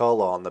Todd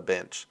McCullough on the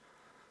bench.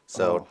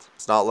 So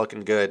it's not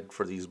looking good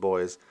for these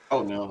boys.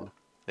 Oh no.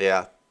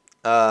 Yeah.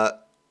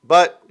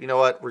 But you know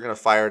what? We're gonna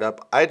fire it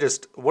up.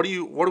 What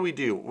do we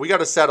do? We got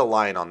to set a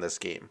line on this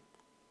game.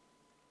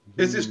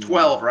 This is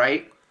 12,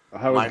 right?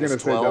 I was Minus going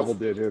to say 12. double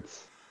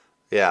digits.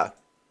 Yeah.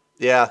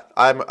 Yeah,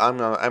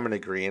 I'm in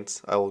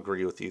agreement. I will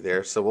agree with you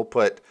there. So we'll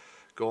put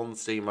Golden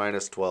State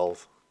minus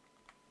 12.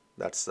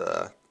 That's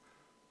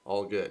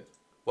all good.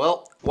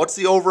 Well, what's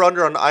the over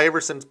under on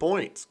Iverson's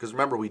points? Because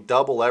remember, we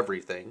double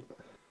everything.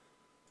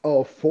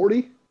 Oh,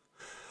 40?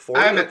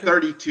 40? I'm at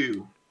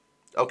 32.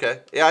 Okay.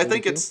 Yeah, I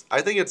think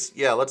 32? it's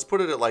yeah, let's put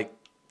it at like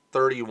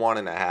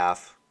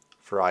 31.5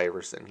 for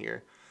Iverson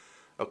here.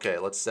 Okay,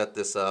 let's set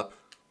this up.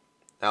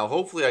 Now,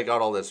 hopefully I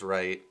got all this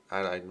right.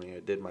 I mean, I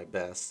did my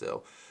best.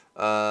 So,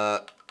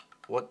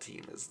 what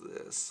team is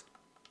this?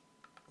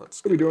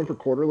 Let's What are we go. doing for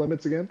quarter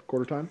limits again?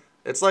 Quarter time?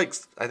 It's like,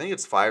 I think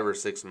it's 5 or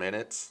 6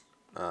 minutes.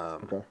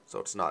 Okay. So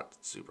it's not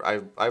super.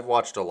 I've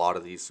watched a lot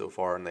of these so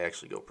far, and they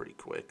actually go pretty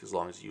quick as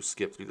long as you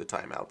skip through the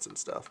timeouts and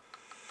stuff.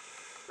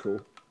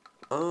 Cool.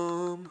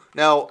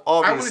 Now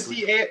I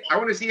obviously,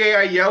 want to see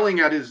AI yelling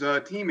at his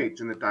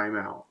teammates in the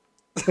timeout.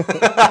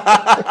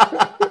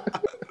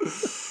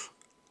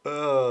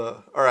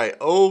 all right.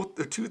 Oh,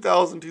 the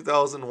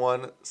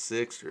 2000-2001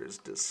 Sixers,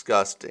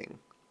 disgusting,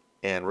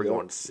 and we're Yep.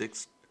 going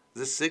six.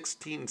 Is this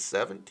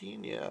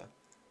 16-17? Yeah.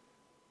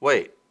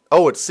 Wait.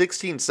 Oh, it's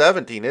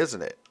 16-17,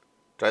 isn't it?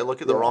 Did I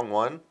look at the Yeah. wrong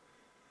one?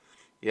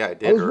 Yeah, I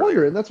did. I was earlier.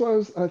 wondering. That's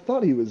why I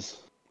thought he was.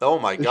 Oh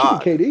my They're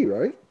God. shooting KD,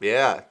 right?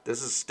 Yeah,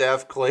 this is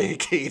Steph, Clay,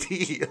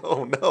 KD.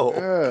 Oh no.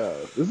 Yeah.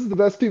 This is the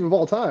best team of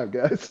all time,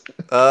 guys.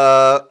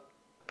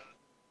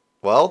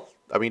 Well,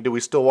 I mean, do we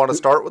still want to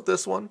start with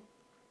this one?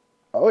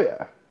 Oh,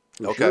 yeah.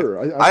 For Okay. sure.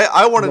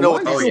 I want to the know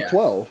what line's these. still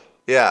 12.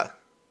 Yeah.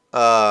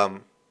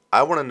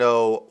 I want to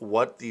know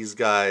what these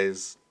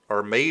guys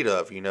are made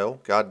of. You know,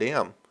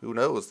 goddamn, who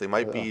knows? They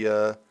might be.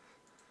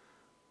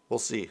 We'll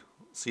see.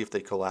 See if they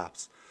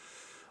collapse.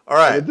 All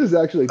right. If this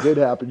actually did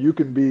happen, you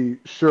can be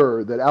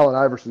sure that Allen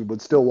Iverson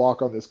would still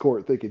walk on this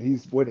court thinking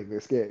he's winning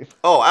this game.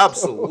 Oh,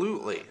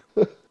 absolutely.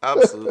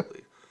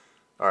 Absolutely.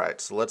 All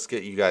right, so let's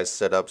get you guys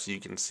set up so you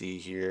can see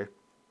here.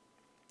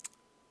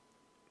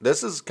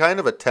 This is kind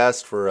of a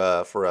test for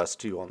us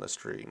too on the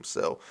stream.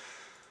 So,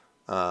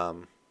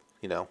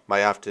 you know, might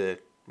have to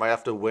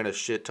win a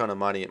shit ton of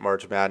money at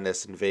March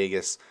Madness in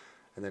Vegas,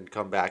 and then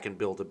come back and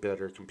build a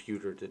better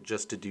computer to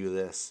do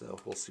this. So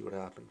we'll see what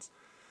happens.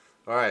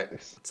 All right,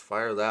 let's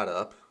fire that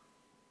up.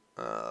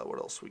 What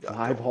else we got?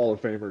 5 Hall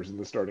of Famers in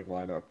the starting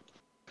lineup.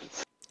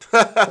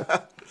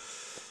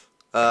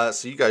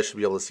 So you guys should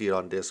be able to see it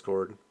on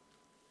Discord.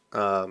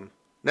 Now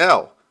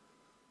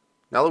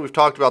that we've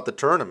talked about the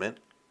tournament,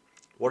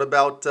 what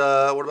about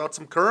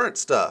some current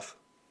stuff?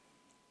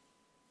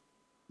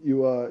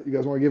 You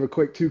guys want to give a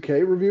quick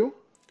 2K review?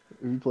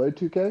 Have you played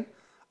 2K?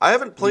 I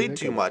haven't played think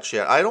too of it? much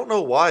yet. I don't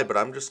know why, but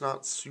I'm just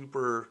not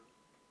super.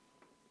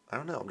 I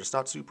don't know. I'm just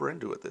not super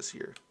into it this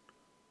year.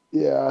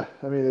 Yeah,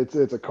 I mean it's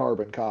a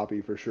carbon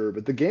copy for sure,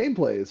 but the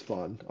gameplay is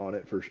fun on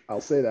it I'll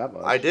say that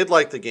much. I did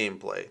like the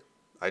gameplay.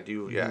 I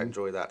do. Yeah, Mm-hmm.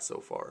 enjoy that so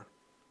far.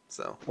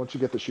 So Once you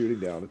get the shooting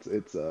down,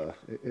 it's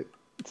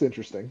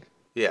interesting.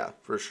 yeah,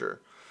 for sure.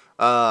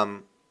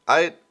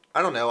 I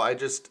don't know. I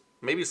just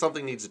maybe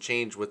something needs to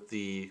change with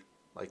the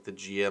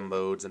GM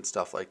modes and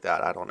stuff like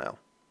that. I don't know.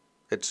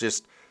 It's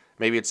just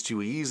maybe it's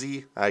too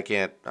easy. I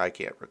can't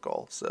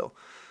recall. So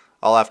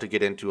I'll have to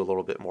get into a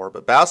little bit more.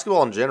 But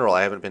basketball in general,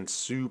 I haven't been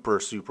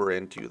super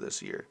into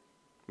this year.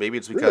 Maybe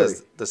it's because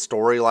Really? the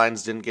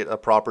storylines didn't get a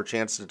proper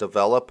chance to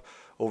develop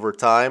over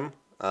time.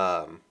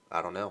 I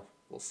don't know.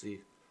 We'll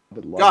see.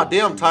 I'd love God to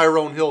damn, see-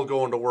 Tyrone Hill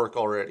going to work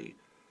already.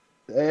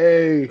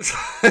 Hey,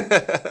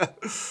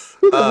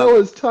 who the hell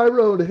is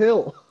Tyrone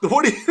Hill?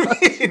 What do you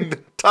mean?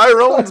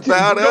 Tyrone's You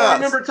don't You don't badass.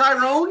 remember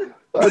Tyrone?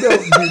 I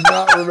do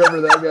not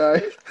remember that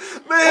guy.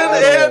 Man,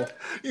 Oh. Ed,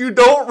 you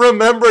don't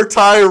remember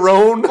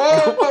Tyrone?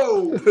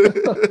 Whoa!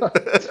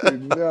 Do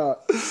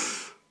not.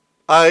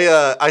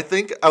 I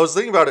think I was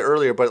thinking about it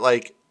earlier, but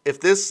like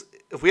if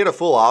we had a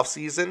full off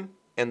season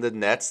and the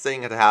Nets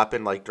thing had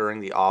happened like during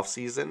the off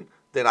season,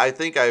 then I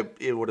think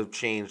it would have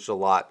changed a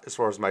lot as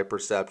far as my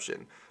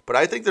perception. But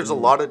I think there's a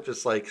lot of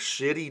just like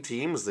shitty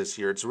teams this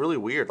year. It's really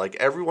weird. Like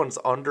everyone's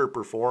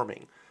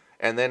underperforming,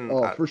 and then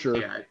for sure.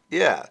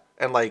 yeah,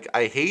 and like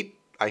I hate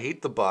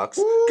the Bucks.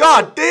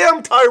 God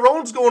damn,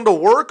 Tyrone's going to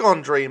work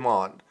on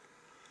Draymond.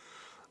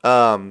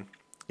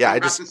 Yeah, I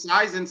got the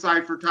size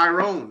inside for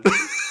Tyrone.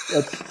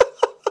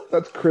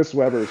 That's Chris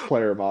Webber's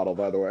player model,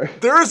 by the way.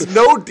 There's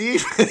no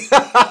defense.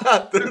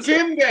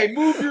 Kimbe,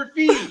 move your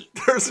feet.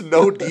 There's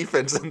no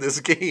defense in this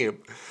game.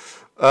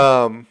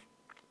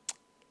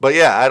 But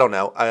yeah, I don't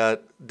know.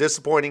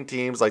 Disappointing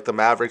teams like the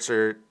Mavericks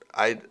are.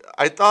 I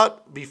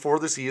thought before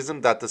the season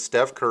that the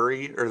Seth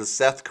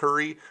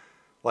Curry,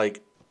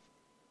 like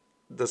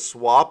the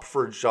swap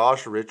for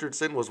Josh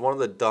Richardson was one of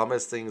the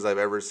dumbest things I've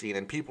ever seen.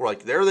 And people are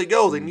like, there they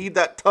go. They need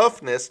that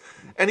toughness.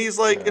 And he's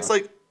like, it's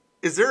like,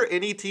 is there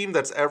any team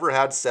that's ever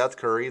had Seth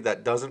Curry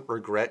that doesn't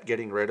regret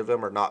getting rid of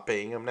him or not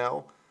paying him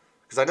now?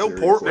 Because I know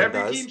Seriously. Portland Every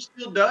does. team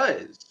still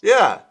does.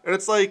 Yeah, and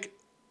it's like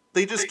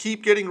they just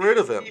keep getting rid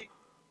of him.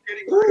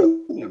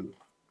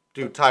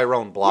 Dude,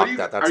 Tyrone blocked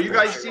that. That's are you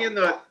guys bullshit. seeing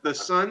the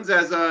Suns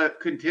as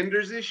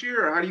contenders this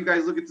year, or how do you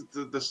guys look at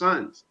the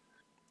Suns?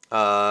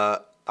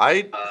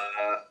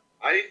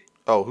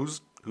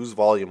 Whose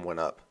volume went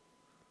up?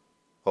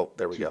 Oh,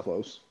 there we Too go.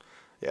 close.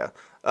 Yeah.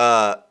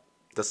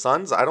 The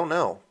Suns, I don't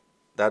know.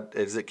 That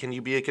is it. Can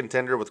you be a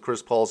contender with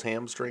Chris Paul's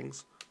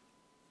hamstrings?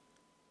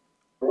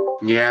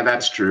 Yeah,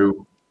 that's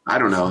true. I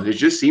don't know. It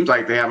just seems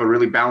like they have a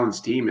really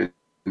balanced team,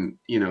 and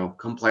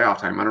come playoff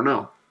time, I don't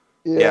know.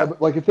 Yeah,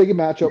 but like if they can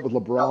match up with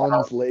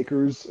LeBron's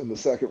Lakers in the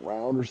second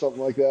round or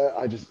something like that,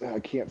 I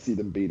can't see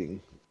them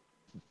beating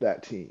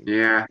that team.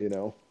 Yeah.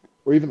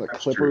 Or even the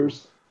That's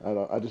Clippers.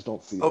 I just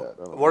don't see that.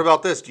 What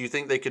about this? Do you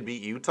think they could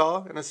beat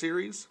Utah in a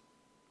series?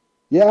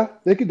 Yeah,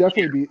 they could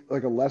definitely beat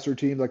like a lesser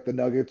team like the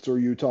Nuggets or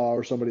Utah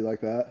or somebody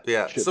like that.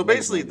 Yeah. Shit, So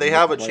basically, they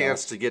have a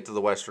chance to get to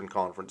the Western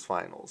Conference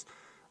Finals.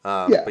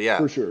 But yeah,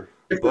 for sure.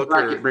 If the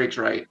bracket breaks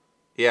right.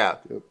 Yeah.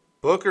 Yep.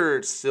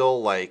 Booker still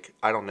like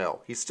I don't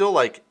know. He's still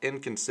like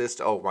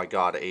inconsistent. Oh my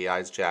god,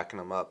 AI's jacking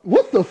him up.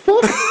 What the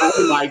fuck?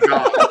 Oh my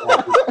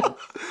god.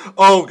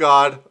 Oh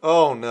god.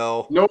 Oh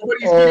no.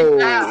 Nobody's getting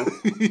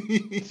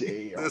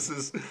that. Damn.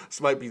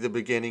 This might be the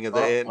beginning of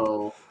the end.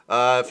 Uh-oh.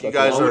 If you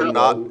That's guys a are long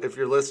not, one. if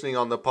you're listening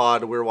on the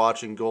pod, we're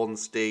watching Golden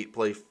State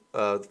play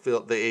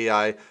the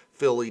AI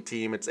Philly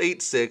team. It's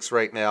 8-6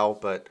 right now,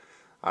 but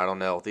I don't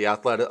know. The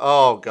Athletic.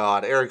 Oh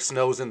god, Eric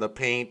Snow's in the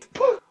paint.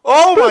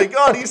 Oh my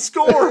god, he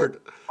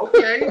scored.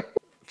 Okay.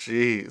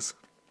 Jeez.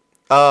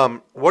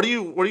 What do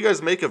you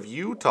guys make of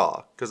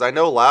Utah? Because I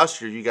know last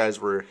year you guys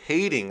were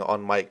hating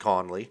on Mike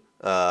Conley,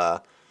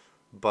 but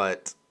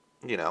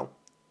they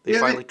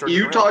finally turned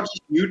it around.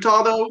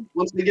 Utah though.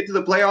 Once they get to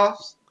the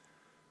playoffs,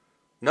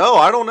 No,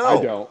 I don't know.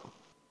 I don't.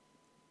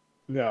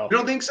 No. you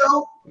don't think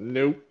so?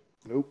 Nope.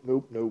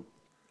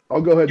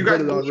 I'll go ahead You and put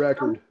guys it on believe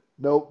record.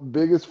 Nope.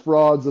 Biggest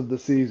frauds of the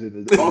season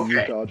is the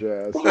Okay. Utah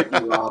Jazz.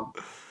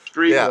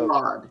 Straight Yeah.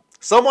 fraud.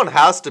 Someone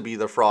has to be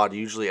the fraud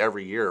usually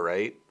every year,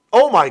 right?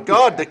 Oh my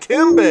God,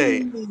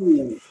 Dikembe.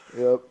 Ooh.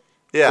 Yep.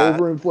 Yeah,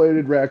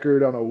 Overinflated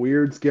record on a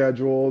weird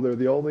schedule. They're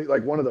the only,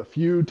 like, one of the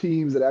few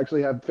teams that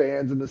actually have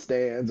fans in the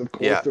stands. Of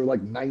course, Yeah. they're like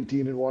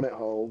 19-1 at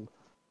home.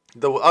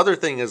 the other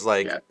thing is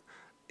like, Yeah.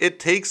 it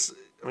takes.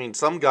 I mean,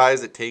 some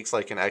guys it takes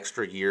like an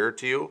extra year or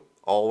two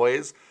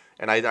always.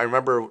 And I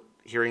remember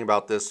hearing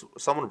about this.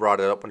 Someone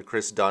brought it up when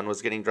Chris Dunn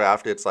was getting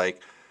drafted. It's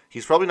like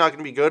he's probably not going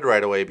to be good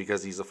right away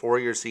because he's a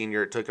 4-year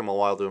senior. It took him a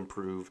while to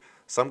improve.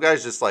 Some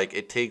guys just like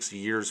it takes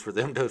years for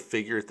them to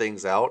figure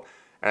things out.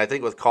 And I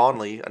think with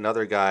Conley,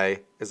 another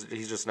guy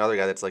he's just another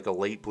guy that's like a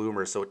late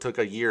bloomer. So it took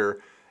a year,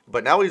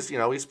 but now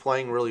he's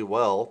playing really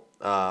well.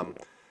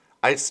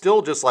 I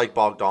still just like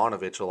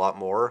Bogdanovich a lot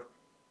more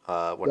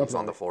when he's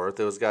on the floor with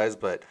those guys,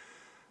 but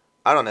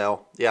I don't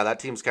know. Yeah, that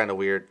team's kind of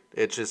weird.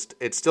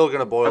 It's still going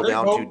to boil Are they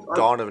down both- to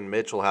Donovan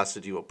Mitchell has to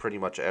do pretty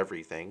much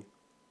everything.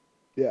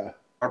 Yeah.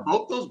 Are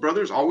both those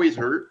brothers always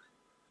hurt?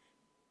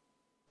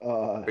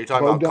 Are you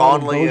talking about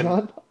Conley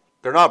and-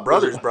 They're not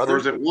brothers, Or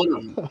brothers. is it one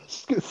of them? I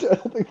was gonna say, I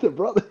don't think they're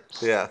brothers.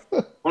 Yeah.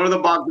 One of the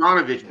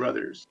Bogdanovich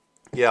brothers.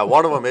 Yeah,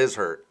 one of them is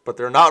hurt, but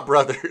they're not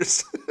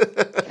brothers.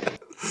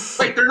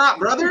 Wait, they're not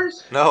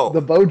brothers? No.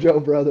 The Bojo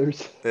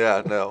brothers.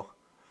 Yeah, no.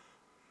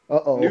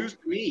 Uh-oh. News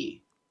to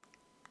me.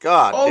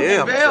 God Oh,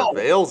 damn, JaVale.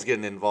 JaVale's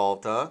getting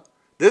involved, huh?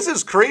 This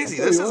is crazy. I'll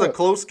tell This you is a what.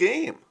 close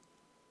game.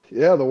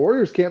 Yeah, the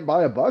Warriors can't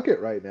buy a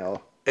bucket right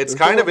now. It's There's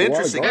kind not of a lot of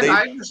interesting. guards. And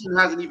They, Iverson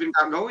hasn't even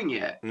got going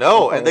yet.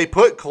 no, Uh-oh. and they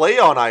put Clay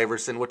on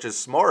Iverson, which is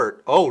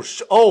smart.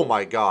 Oh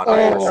my God,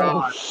 Iverson. Oh,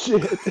 God.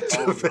 shit.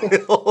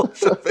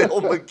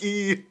 JaVale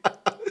McGee.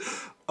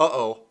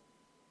 Uh-oh.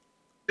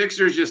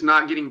 Sixers just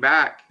not getting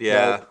back.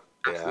 Yeah.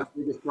 That's Yeah. the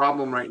biggest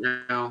problem right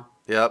now.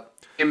 Yep.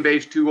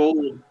 Embiid's too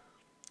old.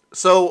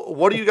 So,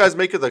 what do you guys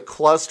make of the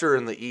cluster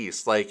in the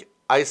East? Like,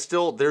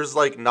 there's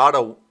like not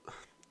a.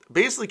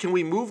 Basically, can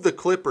we move the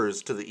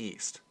Clippers to the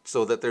East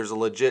so that there's a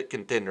legit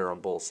contender on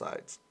both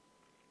sides?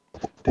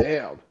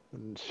 Damn.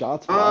 And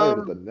shots fired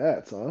at the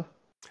Nets, huh?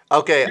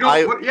 Okay, You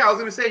don't, yeah, I was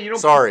gonna say you don't.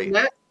 Sorry.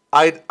 Net?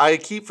 I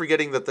keep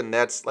forgetting that the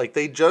Nets, like,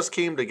 they just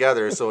came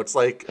together, so it's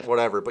like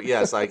whatever. But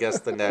yes, I guess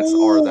the Nets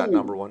are that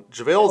number one.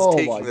 JaVale's Oh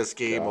taking my this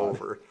game God.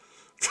 over.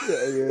 Yeah,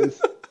 he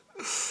is.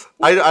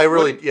 I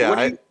really, What- yeah, what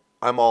do you-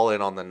 I'm all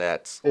in on the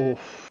Nets. Oh,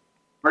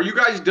 Are you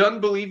guys done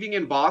believing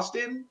in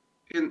Boston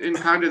in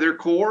kind of their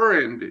core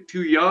and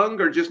too young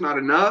or just not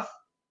enough?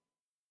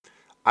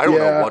 I don't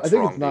know yeah, what's I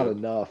think wrong, it's not dude.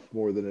 enough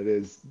more than it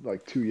is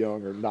like too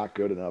young or not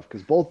good enough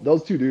because both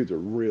those two dudes are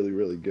really,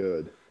 really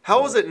good.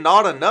 How is it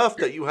not enough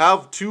that you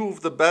have two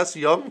of the best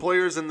young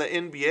players in the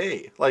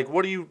NBA? Like,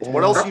 what Yeah. else are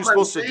you That's what I'm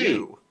supposed to saying.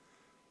 do?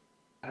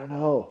 I don't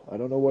know. I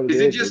don't know what it Is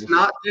is. it They're just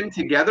not them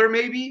together,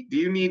 maybe? Do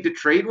you need to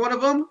trade one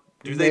of them?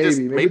 Do they just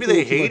maybe it's a they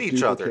little too hate much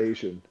each other?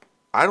 duplication.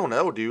 I don't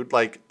know, dude.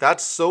 Like,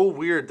 that's so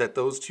weird that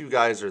those two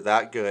guys are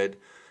that good.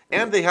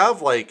 And they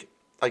have like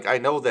I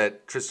know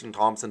that Tristan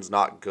Thompson's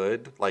not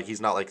good. Like,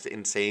 he's not like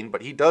insane,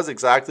 but he does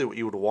exactly what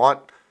you would want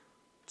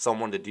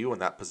someone to do in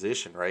that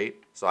position, right?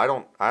 So I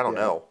don't Yeah.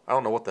 know. I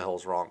don't know what the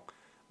hell's wrong.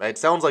 It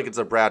sounds like it's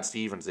a Brad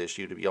Stevens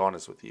issue, to be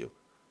honest with you.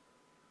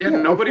 Yeah, Yeah,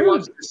 I've nobody heard-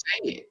 wants to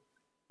say it.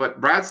 But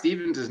Brad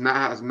Stevens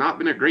has not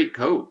been a great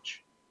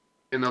coach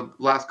in the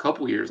last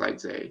couple years,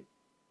 I'd say.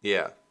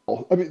 Yeah.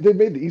 I mean, they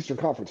made the Eastern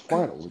Conference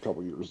Finals a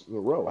couple years in a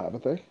row,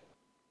 haven't they?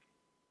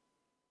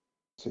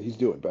 So he's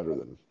doing better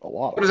than a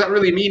lot What of does them. that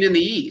really mean in the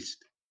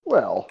East?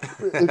 Well,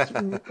 it's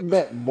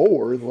meant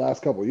more in the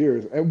last couple of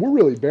years, and we're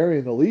really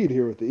burying the lead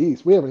here with the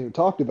East. We haven't even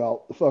talked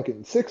about the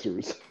fucking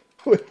Sixers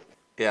with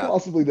Yeah.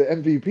 possibly the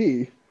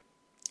MVP.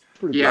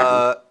 Pretty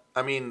Yeah. crazy.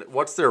 I mean,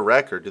 what's their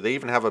record? Do they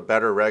even have a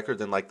better record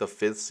than like the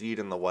 5th seed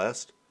in the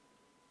West?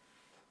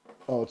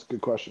 Oh, it's a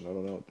good question. I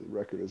don't know what the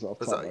record is off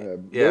the top of my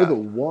head. Yeah. They're the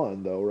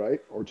one though,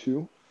 right? Or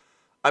two?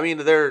 I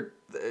mean,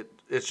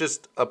 it's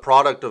just a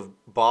product of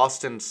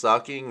Boston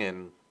sucking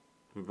and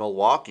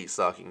Milwaukee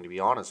sucking, to be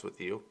honest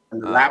with you.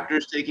 And the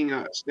Raptors taking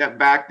a step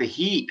back. The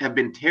Heat have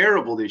been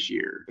terrible this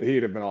year. The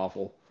Heat have been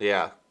awful.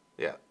 Yeah.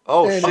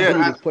 Oh, and shit.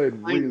 Heat has played I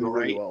really, know,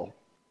 really right? well.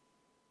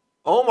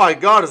 Oh, my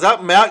God. Is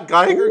that Matt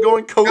Geiger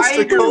going coast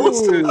Geiger! to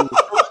coast? Ooh,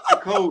 Coast to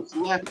coast,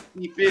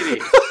 lefty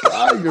finish.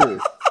 Tiger.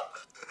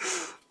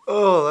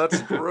 Oh,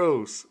 that's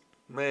gross.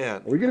 Man.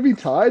 Are we gonna be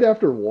tied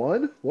after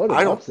one? What an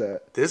I don't-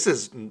 upset! This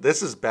is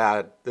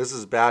bad. This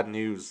is bad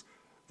news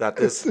that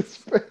this This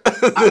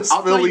this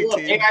I'll tell Philly you what,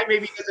 team. AI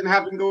maybe doesn't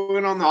have him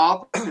going on the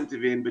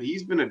offensive end, but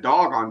he's been a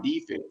dog on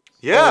defense.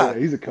 Yeah.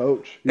 he's a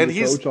coach. And a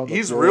he's coach on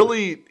the floor.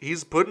 really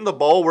he's putting the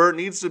ball where it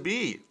needs to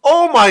be.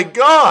 Oh my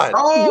God!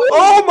 Oh!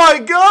 Oh my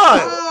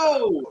God!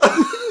 Oh!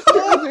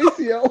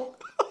 His ACL.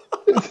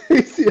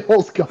 His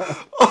ACL's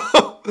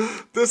gone.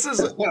 This is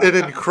an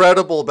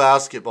incredible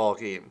basketball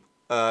game.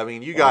 I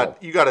mean, you got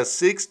a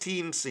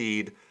 16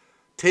 seed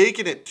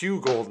taking it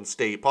to Golden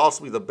State,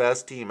 possibly the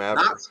best team ever.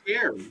 Not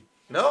scary.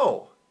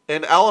 No.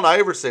 And Allen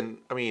Iverson,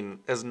 I mean,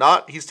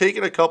 he's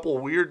taken a couple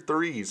weird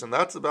threes, and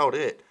that's about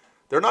it.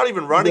 They're not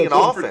even running an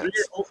Yeah, For 3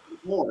 offense. or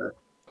 4.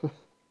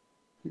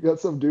 You got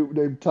some dude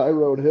named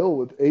Tyrone Hill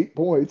with 8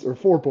 points or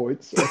 4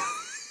 points.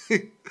 So.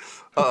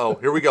 Uh-oh,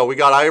 here we go. We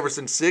got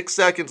Iverson, 6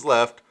 seconds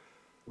left.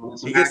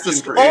 Some He gets the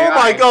action for oh AI.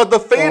 my God, the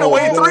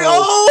fadeaway Oh, no. three.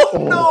 Oh Oh.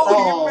 no,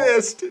 Oh. he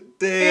missed.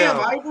 Damn, Damn.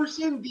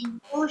 Iverson, the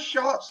worst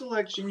shot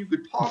selection you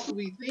could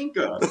possibly think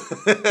of.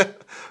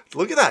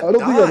 Look at that. I don't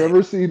think I've dive.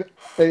 ever seen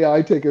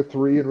AI take a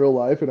 3 in real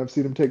life, and I've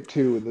seen him take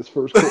 2 in this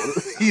first quarter.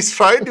 He's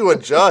trying to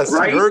adjust.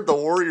 Right? He heard the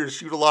Warriors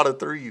shoot a lot of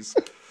threes.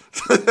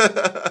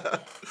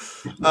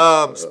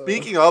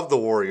 Speaking of the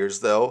Warriors,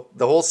 though,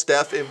 the whole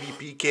Steph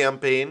MVP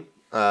campaign,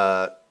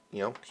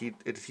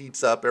 it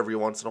heats up every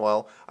once in a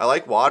while. I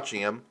like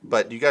watching him,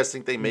 but do you guys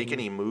think they make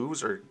any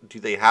moves, or do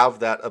they have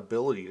that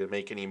ability to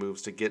make any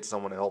moves to get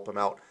someone to help him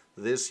out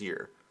this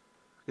year?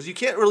 Because you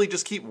can't really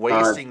just keep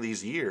wasting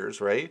these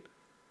years, right?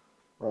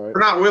 All right.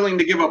 They're not willing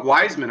to give up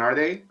Wiseman, are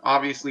they?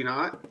 Obviously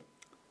not.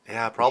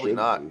 Yeah, probably Should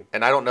not. be.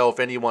 And I don't know if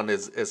anyone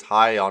is as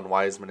high on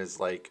Wiseman as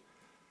like,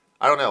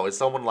 I don't know. Is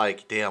someone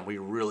like, damn, we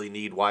really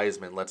need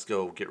Wiseman. Let's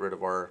go get rid of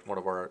one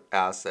of our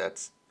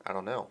assets. I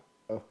don't know.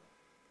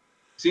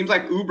 Seems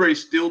like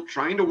Oubre's still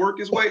trying to work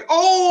his way.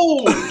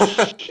 Oh!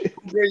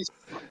 Oubre's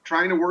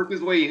trying to work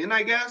his way in,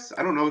 I guess.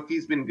 I don't know if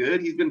he's been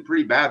good. He's been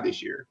pretty bad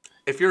this year.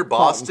 If you're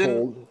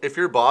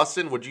cold.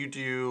 Boston, would you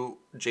do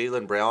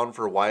Jaylen Brown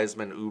for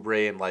Wiseman,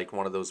 Oubre, and like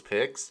one of those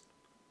picks?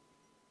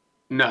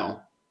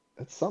 No.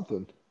 That's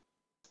something.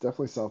 It's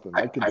definitely something.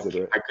 I'd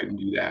consider I couldn't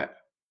do that.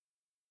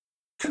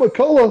 it.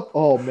 McCullough.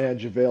 Oh man,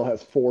 JaVale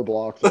has 4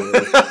 blocks.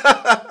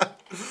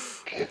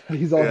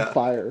 He's on Yeah.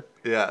 fire.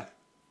 Yeah.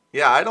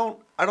 I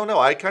don't know.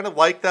 I kind of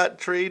like that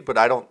trade, but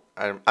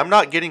I'm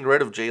not getting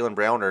rid of Jaylen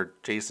Brown or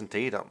Jason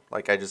Tatum.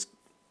 Like,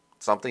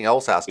 something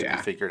else has to be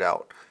Yeah. figured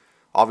out.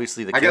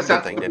 Obviously, the I guess Kemba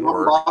that's thing what didn't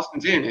work.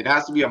 Boston's in. It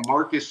has to be a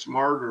Marcus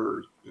Smart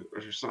or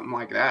something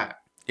like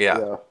that.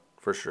 Yeah,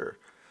 for sure.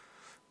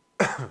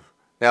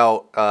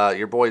 Now,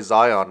 your boy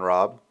Zion,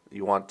 Rob,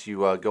 you want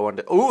to go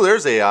into... Oh,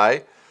 there's AI.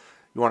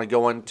 You want to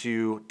go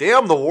into...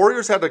 Damn, the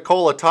Warriors had to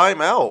call a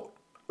timeout.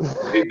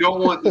 They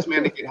don't want this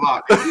man to get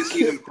hot. They just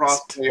see him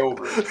cross way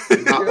over. They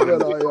do not Yeah, want him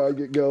to that get I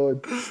get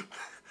going.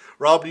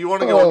 Rob, do you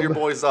want to go on your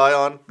boy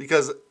Zion?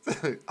 Because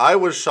I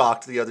was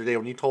shocked the other day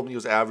when you told me he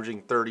was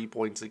averaging 30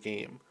 points a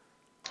game.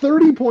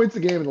 30 points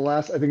a game in the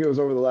last, I think it was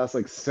over the last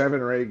like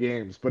 7 or 8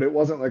 games, but it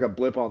wasn't like a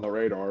blip on the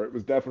radar. It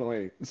was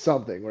definitely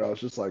something where I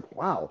was just like,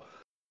 wow.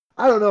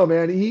 I don't know,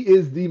 man. He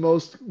is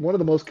one of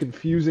the most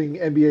confusing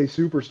NBA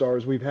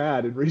superstars we've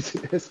had in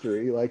recent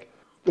history. Like,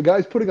 the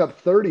guy's putting up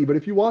 30, but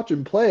if you watch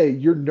him play,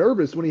 you're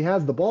nervous when he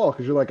has the ball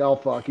because you're like, oh,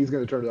 fuck, he's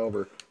going to turn it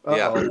over.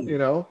 Yeah. You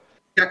know?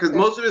 Yeah, because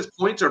most of his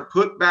points are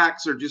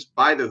putbacks or just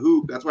by the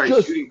hoop. That's why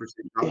his shooting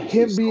percentage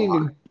him is being so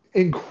high.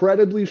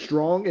 incredibly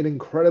strong and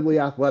incredibly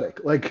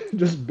athletic, like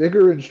just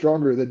bigger and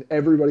stronger than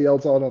everybody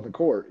else out on the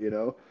court, you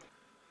know?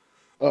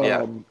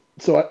 Yeah.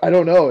 So I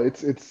don't know.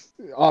 It's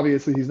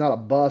obviously he's not a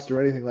bust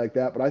or anything like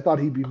that, but I thought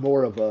he'd be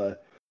more of a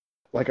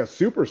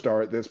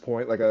superstar at this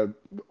point,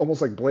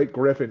 almost like Blake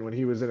Griffin when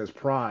he was in his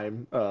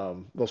prime.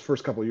 Those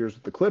first couple of years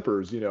with the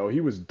Clippers, you know,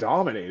 he was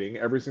dominating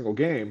every single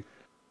game.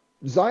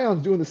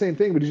 Zion's doing the same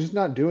thing, but he's just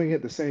not doing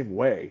it the same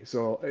way.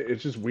 So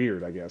it's just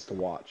weird, I guess, to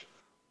watch.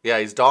 Yeah,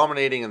 he's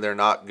dominating and they're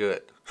not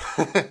good.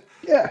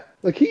 Yeah,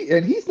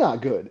 he's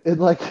not good. And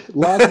like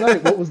last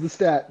night, what was the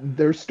stat?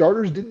 Their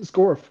starters didn't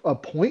score a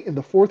point in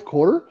the fourth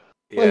quarter.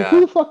 Like, Yeah.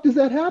 who the fuck does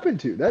that happen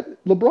to?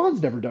 That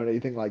LeBron's never done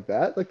anything like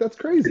that. Like, that's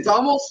crazy. It's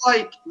almost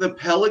like the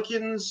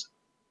Pelicans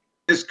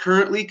is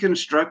currently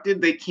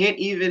constructed. They can't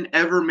even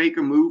ever make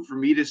a move for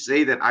me to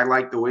say that I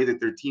like the way that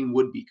their team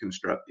would be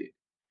constructed.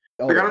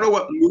 I don't know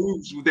what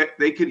moves that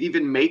they could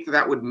even make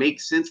that would make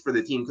sense for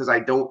the team because I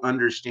don't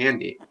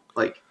understand it.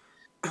 Like,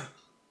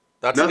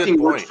 That's a nothing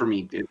good works point. for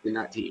me in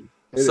that team.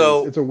 It's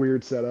a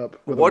weird setup.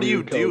 What do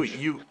you do?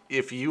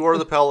 If you are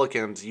the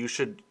Pelicans,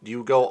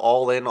 you go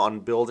all in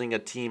on building a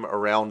team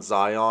around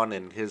Zion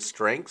and his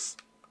strengths.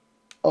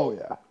 Oh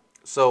yeah.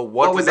 So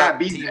what does that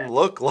be team then?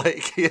 look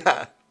like?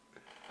 Yeah.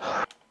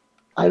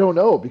 I don't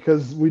know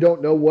because we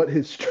don't know what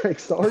his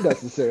strengths are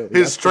necessarily. His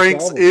That's the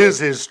strengths problem. is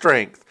his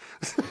strength.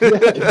 Yeah,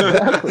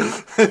 exactly.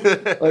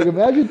 Like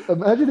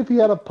imagine if he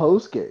had a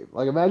post game.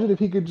 Like imagine if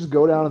he could just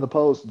go down in the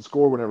post and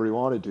score whenever he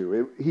wanted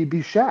to. He'd be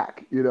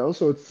Shaq, you know.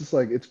 So it's just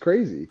like it's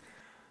crazy.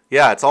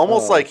 Yeah, it's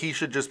almost like he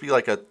should just be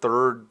like a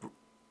third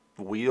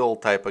wheel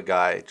type of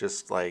guy.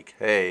 Just like,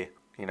 hey,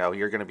 you know,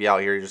 you're gonna be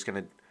out here.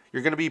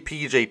 You're gonna be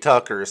PJ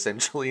Tucker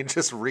essentially, and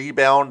just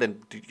rebound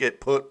and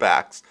get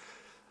putbacks.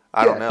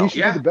 I don't know. He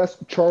should be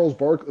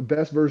the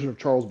best version of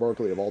Charles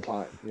Barkley of all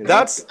time. You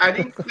know? I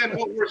think then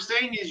what we're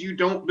saying is you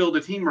don't build a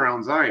team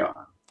around Zion.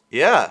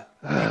 Yeah,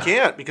 you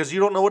can't because you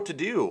don't know what to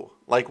do.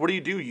 Like, what do?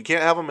 You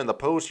can't have him in the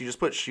post. You just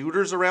put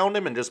shooters around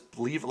him and just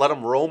let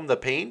him roam the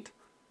paint.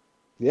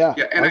 Yeah,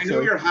 and I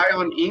know you're high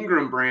on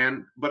Ingram,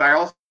 Brand, but I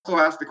also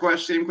asked the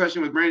same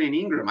question with Brandon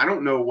Ingram. I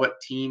don't know what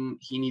team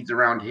he needs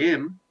around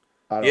him.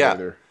 I don't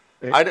either.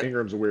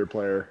 Ingram's a weird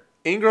player.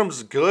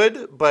 Ingram's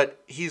good,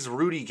 but he's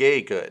Rudy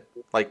Gay good.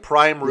 Like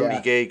prime Rudy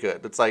Gay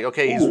good. It's like,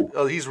 okay,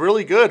 he's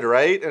really good,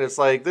 right? And it's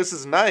like, this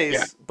is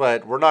nice,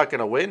 but we're not going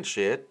to win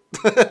shit.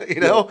 You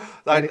know?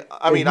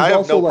 I mean, I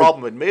have no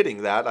problem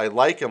admitting that. I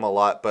like him a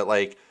lot, but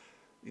like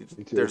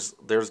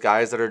there's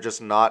guys that are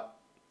just not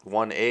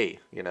 1A,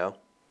 you know?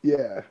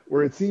 Yeah,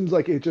 where it seems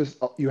like it just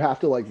you have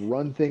to like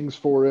run things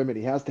for him, and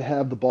he has to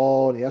have the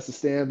ball, and he has to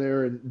stand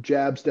there and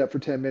jab step for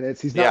 10 minutes.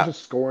 He's not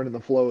just scoring in the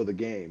flow of the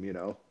game, you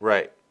know?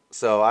 Right.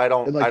 So I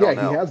don't know.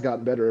 He has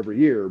gotten better every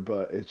year,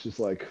 but it's just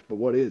like, but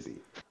what is he?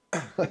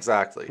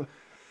 Exactly.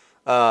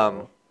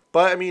 But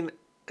I mean,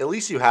 at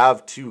least you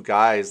have two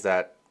guys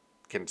that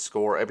can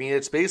score. I mean,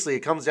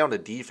 it comes down to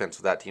defense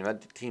with that team.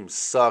 That team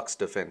sucks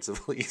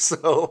defensively.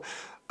 So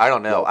I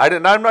don't know.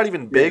 I'm not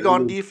even big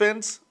on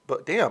defense,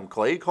 but damn,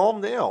 Clay,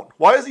 calm down.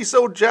 Why is he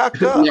so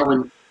jacked up?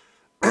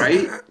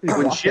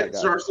 When shit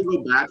starts to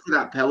go bad for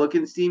that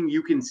Pelicans team,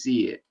 you can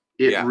see it.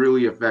 It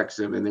really affects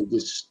them, and they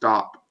just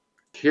stop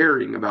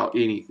caring about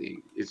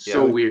anything. It's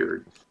so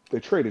weird. They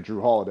traded Drew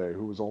Holiday,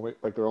 who was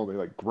they're only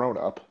like grown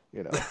up,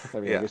 you know. I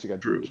mean, I guess you got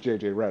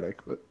JJ Redick,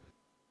 but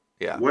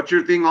what's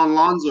your thing on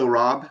Lonzo,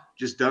 Rob?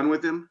 Just done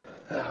with him?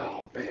 Oh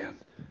man,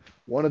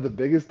 one of the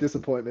biggest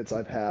disappointments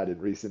I've had in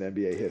recent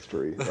NBA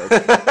history.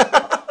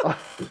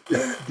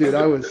 Dude,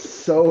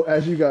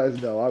 as you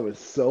guys know, I was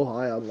so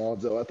high on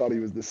Lonzo. I thought he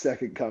was the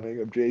second coming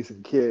of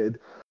Jason Kidd.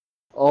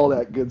 All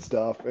that good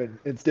stuff, and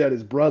instead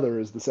his brother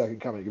is the second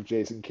coming of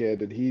Jason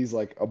Kidd, and he's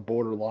like a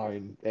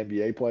borderline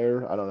NBA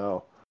player. I don't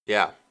know.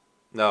 Yeah,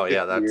 no,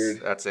 yeah,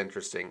 that's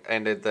interesting,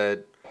 and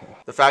the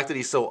fact that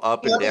he's so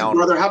up and down.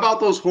 Brother, how about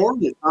those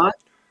Hornets, huh?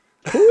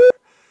 I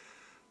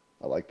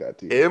like that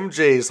team.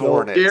 MJ's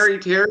Hornets. Scary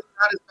Terry,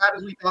 not as bad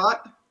as we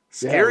thought.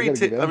 Scary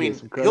Terry. I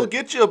mean, he'll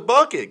get you a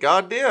bucket.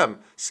 Goddamn,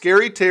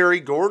 Scary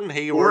Terry, Gordon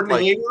Hayward, not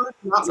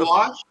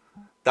washed.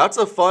 That's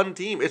a fun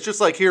team. It's just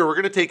like, here, we're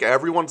going to take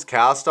everyone's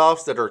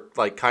cast-offs that are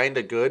like kind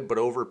of good but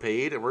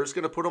overpaid, and we're just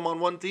going to put them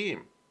on one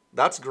team.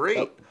 That's great.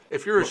 Yep.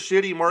 If you're a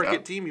shitty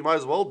market team, you might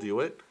as well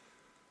do it.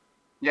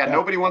 Yeah,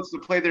 nobody wants to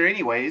play there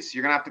anyways.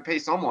 You're going to have to pay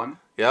someone.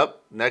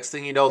 Yep. Next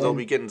thing you know, they'll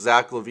be getting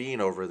Zach LaVine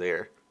over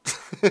there.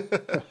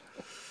 The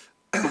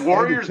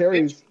Warriors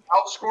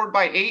outscored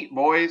by 8,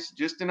 boys.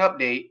 Just an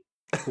update.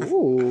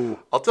 Ooh,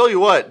 I'll tell you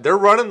what, they're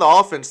running the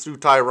offense through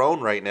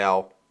Tyrone right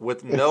now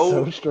with it's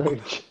no so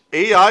strange.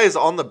 AI is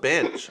on the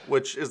bench,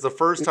 which is the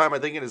first time I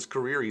think in his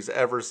career he's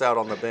ever sat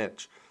on the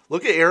bench.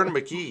 Look at Aaron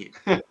McKee.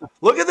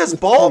 Look at this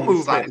ball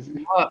movement. Size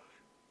him up.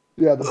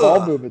 Yeah, the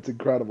ball movement's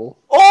incredible.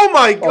 Oh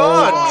my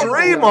God, Oh,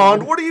 Draymond,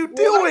 God. what are you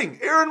doing?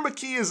 Aaron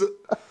McKee is.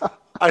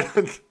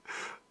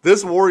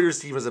 This Warriors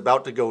team is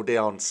about to go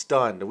down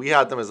stunned. We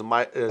had them as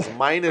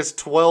minus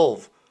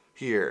 12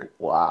 here.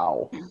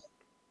 Wow,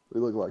 we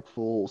look like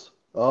fools.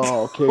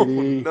 Oh,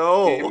 KD.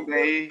 No, Game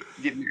day,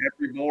 getting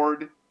every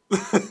board.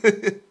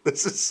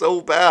 this is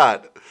so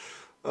bad.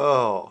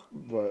 Oh,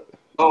 But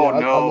Oh yeah,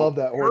 no! I love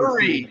that Hornets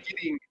Curry team.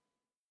 getting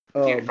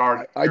can't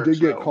guard. I did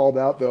get so. called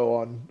out though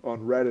on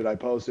Reddit. I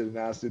posted and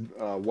asked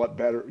what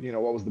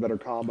was the better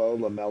combo,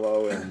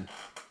 LaMelo and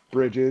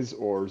Bridges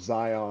or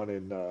Zion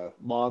and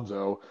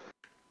Lonzo,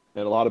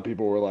 and a lot of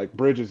people were like,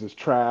 Bridges is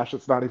trash.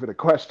 It's not even a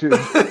question.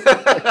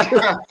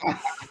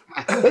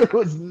 There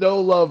was no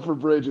love for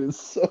Bridges.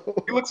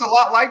 So He looks a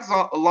lot like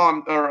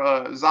Zion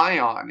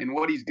and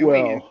what he's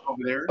doing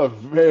over there. a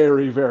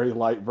very, very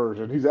light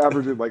version. He's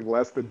averaging like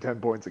less than 10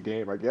 points a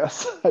game, I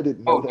guess. I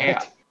didn't know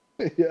that.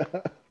 Yeah.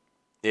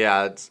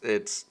 yeah.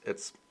 It's.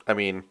 I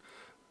mean,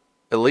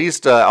 at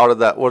least out of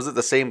that, was it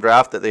the same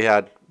draft that they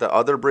had the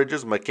other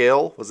Bridges?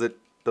 McHale, was that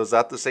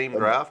the same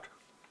draft?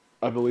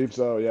 I believe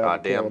so. Yeah.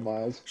 God damn.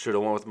 Miles. Should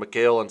have went with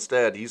McHale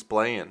instead. He's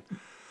playing.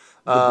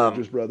 The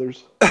Bridges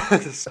brothers.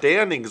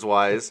 Standings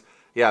wise,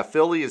 yeah,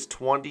 Philly is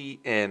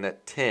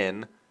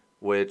 20-10,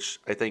 which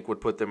I think would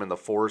put them in the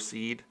 4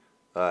 seed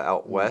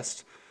out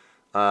west.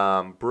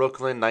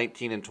 Brooklyn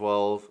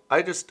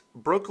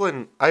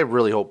 19-12. I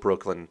really hope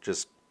Brooklyn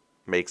just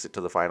makes it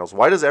to the finals.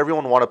 Why does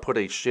everyone want to put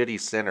a shitty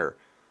center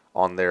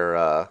on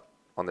their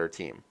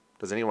team?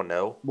 Does anyone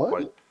know?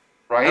 What?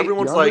 Right?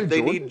 Everyone's DeAndre like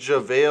they Jordan? need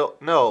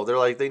JaVale. No, they're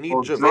like they need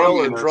Or JaVale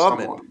or Drummond or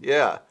Drummond. someone.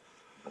 Yeah.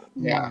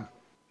 Yeah.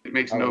 It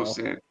makes I don't no know.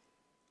 sense.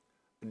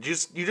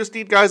 You just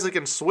need guys that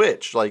can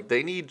switch. Like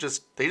they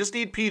just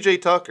need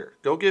PJ Tucker.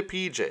 Go get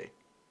PJ.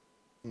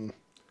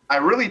 I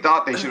really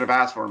thought they should have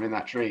asked for him in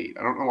that trade.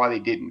 I don't know why they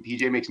didn't.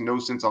 PJ makes no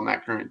sense on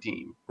that current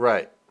team.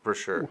 Right, for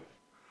sure.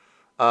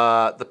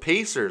 The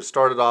Pacers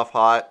started off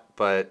hot,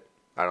 but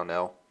I don't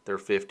know. They're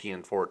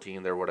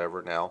 15-14. They're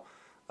whatever now.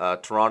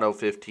 Toronto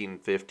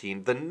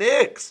 15-15. The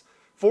Knicks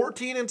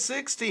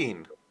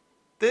 14-16.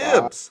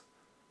 Dibs.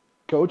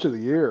 Coach of the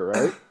year,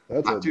 right?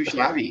 That's Not too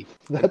shabby.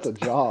 That's a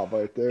job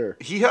right there.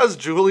 He has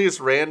Julius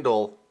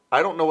Randle.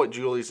 I don't know what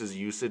Julius's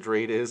usage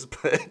rate is,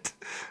 but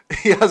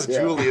he has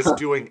Julius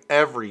doing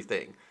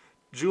everything.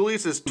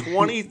 Julius is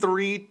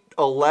 23,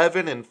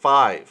 11, and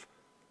 5.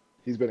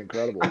 He's been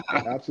incredible.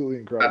 Absolutely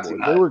incredible.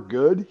 If they were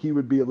good, he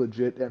would be a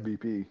legit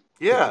MVP.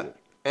 Yeah.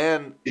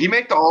 And Did he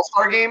make the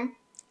All-Star game?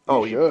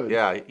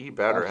 he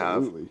better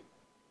Absolutely. have.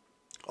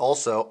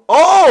 Also,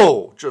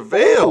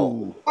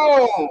 JaVale.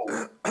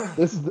 Oh!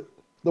 This is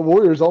the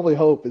Warriors' only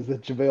hope is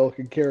that JaVale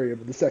can carry him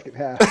in the second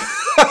half.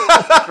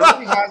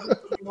 Curry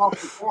hasn't been off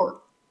the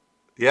court.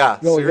 Yeah,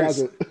 No, he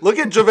seriously. hasn't. Look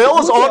at JaVale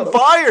is Look at on him.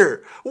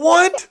 fire.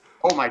 What?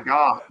 Oh my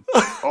god.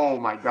 Oh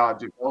my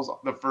god. JaVale's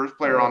the first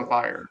player on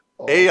fire.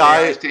 Oh,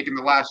 AI AI's taking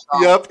the last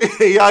shot.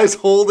 Yep, AI's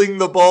holding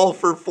the ball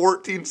for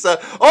 14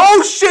 seconds.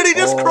 Oh shit, he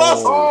just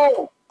crossed.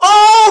 Oh!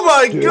 Oh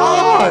my Dude.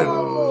 god.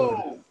 Oh!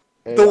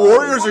 The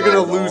Warriors are going to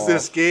Oh. lose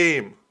this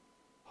game.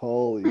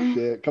 Holy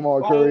shit. Come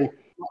on, Curry.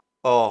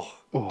 Oh.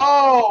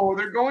 Oh,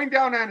 they're going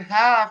down at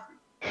half.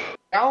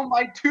 Down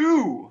by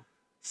 2.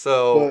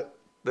 So But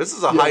this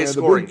is a yeah, man, high the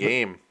scoring big-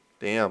 game.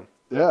 Damn.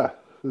 yeah,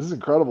 this is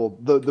incredible.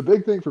 The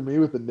big thing for me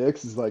with the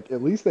Knicks is like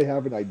at least they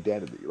have an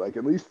identity. Like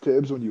at least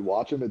Tibbs, when you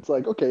watch them, it's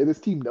like, okay, this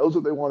team knows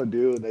what they want to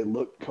do and they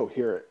look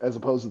coherent, as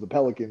opposed to the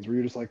Pelicans where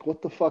you're just like,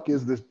 what the fuck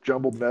is this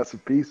jumbled mess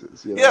of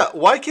pieces? You know? Yeah,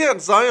 why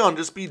can't Zion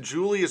just be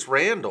Julius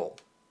Randle?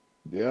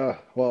 Yeah.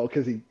 Well,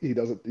 because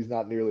he's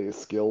not nearly as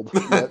skilled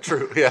yet.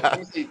 True, yeah.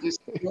 Is it just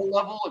skill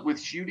level with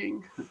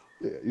shooting?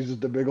 Yeah, he's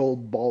just a big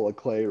old ball of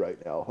clay right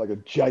now, like a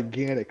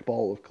gigantic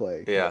ball of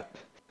clay. Yeah,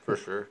 for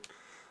sure.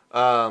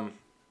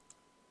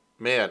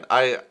 Man,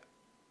 I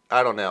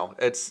don't know.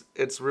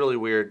 It's really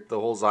weird, the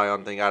whole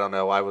Zion thing. I don't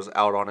know. I was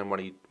out on him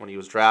when he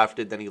was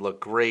drafted. Then he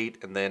looked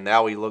great, and then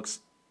now he looks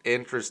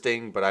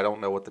interesting, but I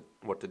don't know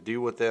what to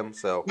do with him.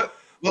 So, But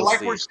we'll like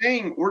see. we're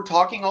saying, we're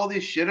talking all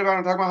this shit about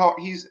him, talking about how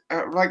he's,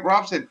 like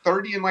Rob said,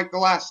 30 in like the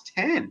last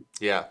 10.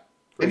 Yeah,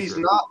 for And he's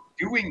sure. not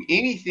doing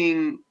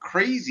anything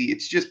crazy.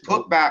 It's just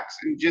putbacks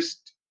and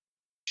just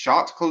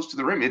shots close to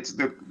the rim. It's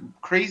the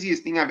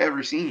craziest thing I've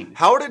ever seen.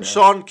 How did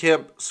Sean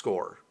Kemp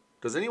score?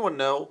 Does anyone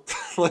know?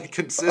 Like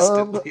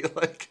consistently,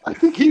 like I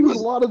think he was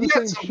a lot of the He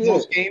same had some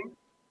close shit. game.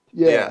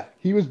 Yeah,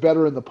 he was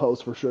better in the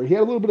post for sure. He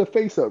had a little bit of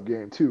face-up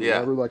game too. Yeah.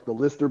 Remember, like the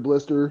Lister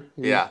blister.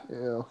 Yeah.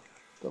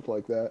 Stuff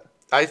like that.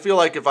 I feel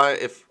like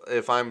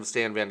if I'm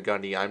Stan Van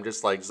Gundy, I'm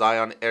just like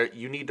Zion.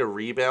 You need to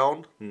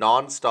rebound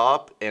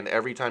nonstop, and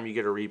every time you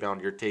get a rebound,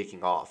 you're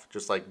taking off.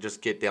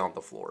 Just get down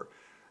the floor,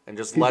 and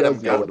just He let does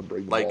him know go. to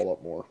bring the Like ball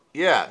up more.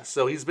 yeah,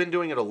 so he's been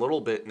doing it a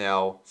little bit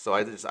now. So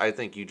I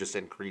think you just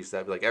increase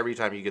that. Like every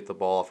time you get the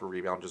ball off a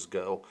rebound, just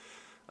go.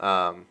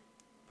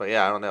 But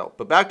yeah, I don't know.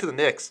 But back to the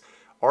Knicks.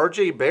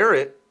 RJ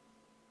Barrett,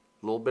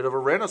 a little bit of a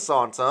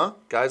renaissance, huh?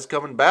 Guy's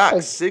coming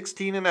back.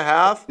 16 and a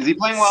half. Is he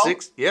playing well?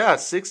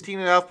 16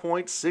 and a half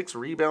points, 6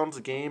 rebounds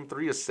a game,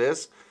 3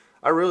 assists.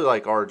 I really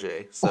like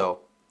RJ,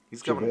 so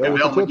he's coming back.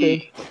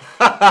 JaVale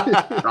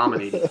McGee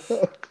dominated.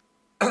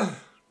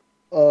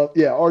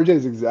 Yeah, RJ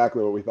is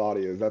exactly what we thought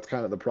he is. That's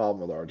kind of the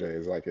problem with RJ.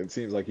 Is like it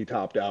seems like he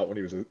topped out when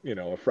he was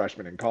a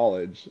freshman in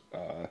college.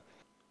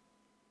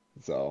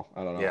 So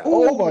I don't know. Yeah.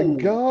 Oh my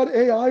God,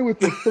 AI with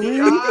the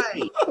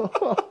three.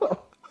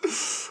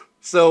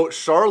 So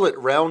Charlotte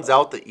rounds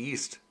out the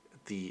East,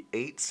 the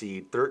 8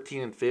 seed,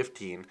 13 and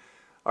 15.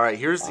 All right,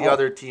 here's the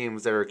other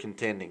teams that are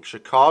contending: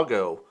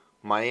 Chicago,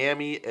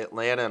 Miami,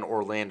 Atlanta, and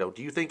Orlando.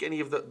 Do you think any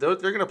of they're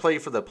going to play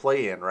for the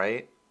play-in,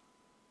 right?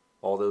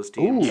 All those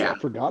teams. Ooh, I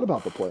forgot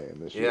about the play-in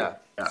this year.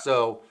 Yeah.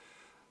 So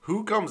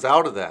who comes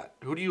out of that?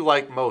 Who do you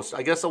like most?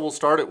 I guess I will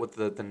start it with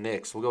the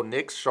Knicks. We'll go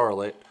Knicks,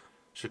 Charlotte,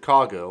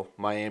 Chicago,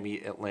 Miami,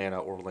 Atlanta,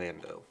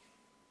 Orlando.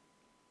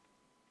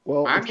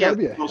 Well, Miami it's got to has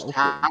be the a most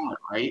health talent,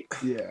 right?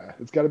 thing. Yeah,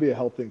 it's got to be a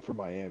health thing for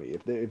Miami.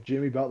 If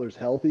Jimmy Butler's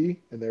healthy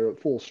and they're at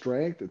full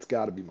strength, it's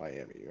got to be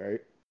Miami, right?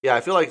 Yeah,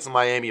 I feel like it's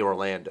Miami,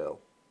 Orlando.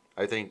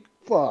 I think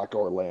Fuck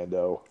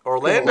Orlando.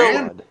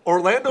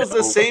 Orlando's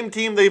the same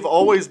team they've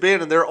always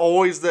been, and they're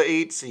always the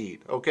 8 seed.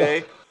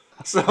 Okay,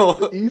 so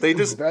The East they is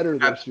just better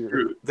this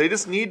year. they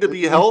just need to be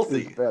The East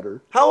healthy. is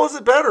better. How is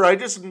it better? I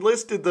just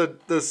listed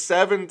the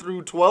 7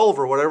 through 12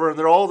 or whatever, and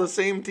they're all the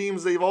same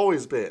teams they've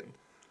always been.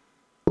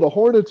 The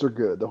Hornets are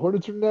good. The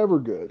Hornets are never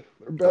good.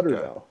 They're better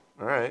Okay. now.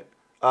 All right.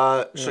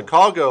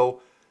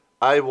 Chicago,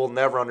 I will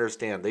never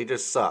understand. They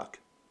just suck.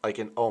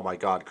 Oh my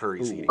God,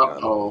 Curry's eating up.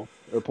 Uh-oh.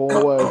 They're pulling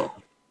away.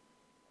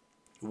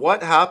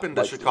 What happened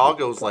to Like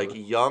Chicago's cover.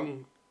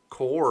 young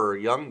core,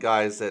 young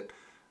guys that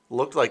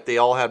looked like they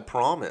all had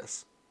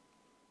promise?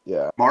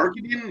 Yeah.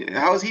 Marketing,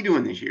 how is he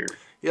doing this year?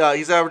 Yeah,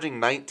 he's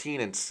averaging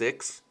 19 and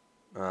 6.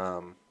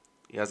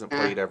 He hasn't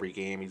played every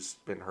game. He's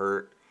been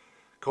hurt.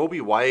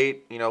 Kobe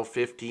White,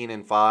 15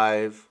 and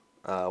 5.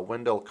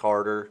 Wendell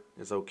Carter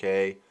is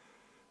okay.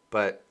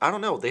 But I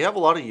don't know. They have a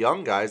lot of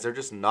young guys. They're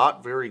just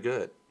not very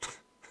good.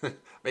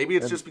 Maybe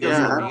it's just because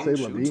I'd say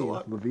Levine shoots a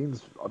lot.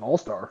 Levine's an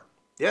all-star.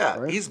 Yeah,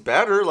 right? he's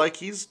better.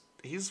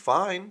 He's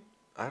fine.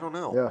 I don't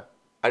know. Yeah.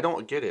 I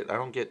don't get it. I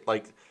don't get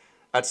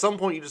at some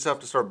point you just have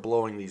to start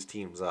blowing these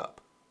teams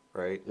up,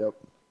 right? Yep.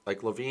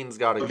 Levine's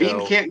got to go.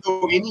 Levine can't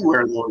go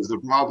anywhere, though, is the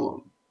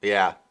problem.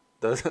 Yeah,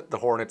 the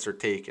Hornets are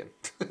taken.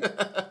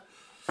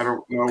 I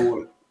don't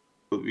know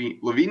what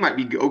Levine might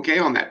be okay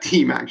on that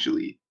team,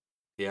 actually.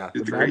 Yeah.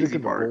 Is The the Magic crazy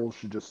and the part. Bulls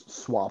should just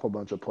swap a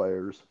bunch of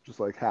players, just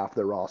like half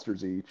their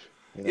rosters each.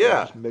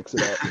 Yeah. Just mix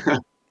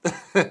it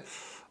up.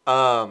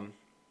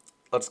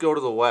 Let's go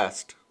to the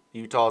West.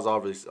 Utah's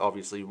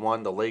obviously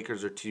 1. The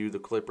Lakers are 2. The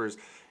Clippers.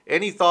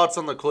 Any thoughts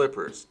on the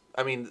Clippers?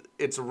 I mean,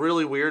 it's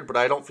really weird, but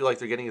I don't feel like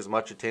they're getting as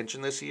much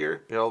attention this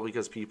year,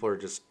 because people are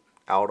just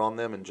out on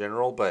them in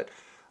general. But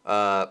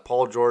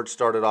Paul George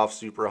started off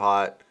super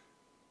hot.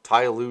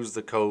 Ty Lue's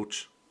the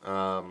coach.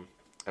 I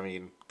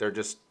mean, they're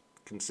just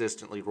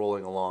consistently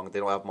rolling along. They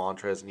don't have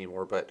Montrez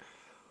anymore, but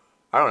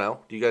I don't know.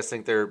 Do you guys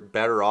think they're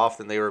better off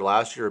than they were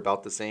last year,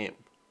 about the same?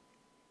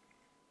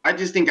 I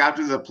just think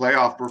after the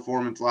playoff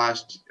performance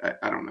last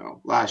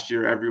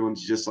year,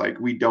 everyone's just like,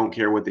 we don't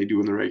care what they do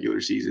in the regular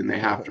season. They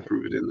have to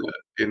prove it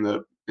in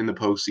the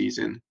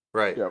postseason.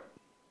 Right. Yep.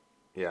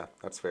 Yeah,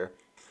 that's fair.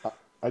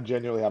 I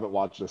genuinely haven't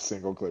watched a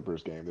single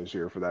Clippers game this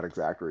year for that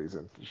exact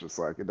reason. It's just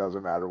like, it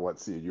doesn't matter what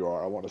seed you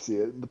are. I want to see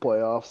it in the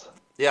playoffs.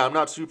 Yeah, I'm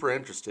not super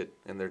interested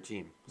in their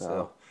team.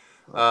 No.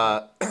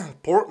 So,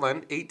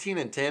 Portland, 18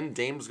 and 10.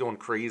 Dame's going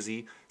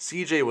crazy.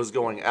 CJ was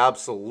going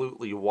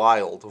absolutely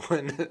wild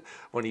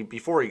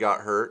before he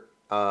got hurt.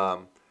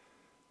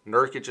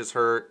 Nurkic is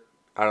hurt.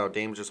 I don't know.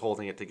 Dame's just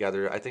holding it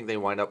together. I think they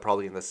wind up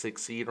probably in the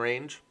 6 seed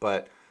range.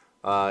 But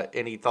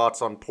any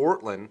thoughts on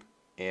Portland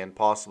and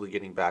possibly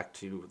getting back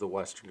to the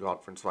Western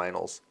Conference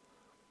Finals?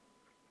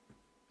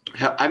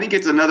 I think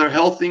it's another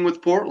health thing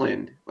with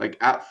Portland.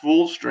 At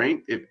full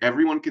strength, if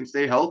everyone can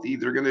stay healthy,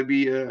 they're going to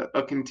be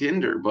a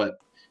contender. But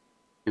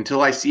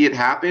until I see it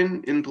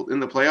happen in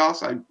the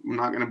playoffs, I'm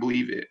not going to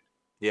believe it.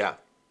 Yeah,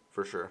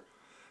 for sure.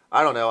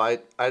 I don't know.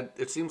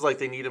 It seems like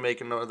they need to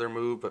make another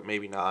move, but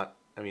maybe not.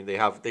 I mean, they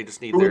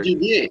just need Who their. would you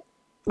get?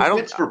 I don't-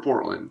 Fits for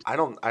Portland. I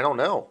don't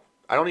know.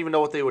 I don't even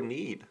know what they would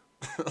need.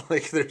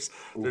 There's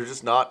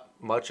just not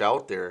much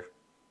out there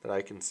that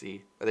I can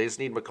see. They just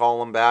need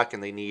McCollum back,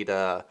 and they need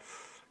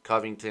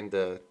Covington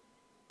to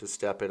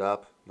step it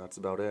up. And that's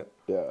about it.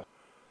 Yeah.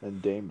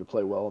 And Dame to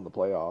play well in the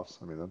playoffs.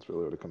 I mean, that's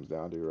really what it comes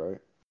down to, right?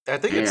 I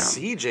think it's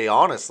CJ,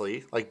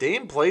 honestly.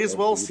 Dame plays Yeah,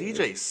 well. he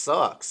CJ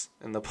sucks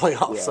in the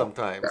playoffs Yeah.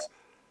 sometimes.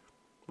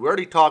 We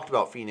already talked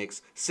about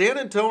Phoenix. San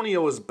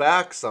Antonio is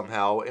back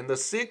somehow in the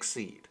 6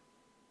 seed.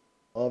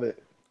 Love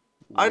it.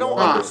 I don't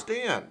Love it.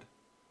 understand.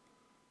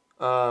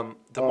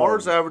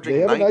 DeMar's averaging They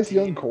have 19. a nice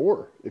young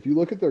core. If you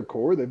look at their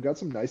core, they've got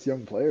some nice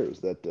young players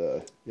that,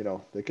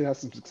 they could have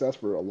some success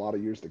for a lot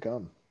of years to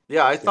come.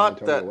 Yeah, I San thought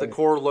Antonio that the way.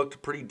 core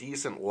looked pretty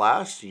decent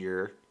last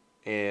year.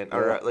 and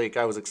Yeah.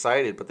 I was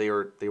excited, but they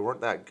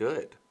weren't that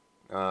good.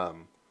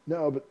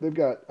 No, but they've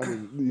got. I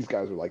mean, these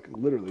guys are like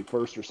literally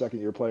first or second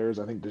year players.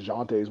 I think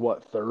DeJounte's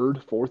what,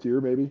 third, fourth year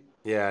maybe.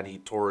 Yeah, and he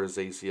tore his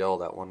ACL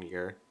that one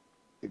year.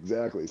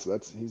 Exactly. So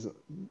he's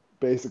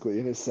basically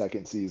in his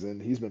second season.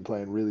 He's been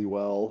playing really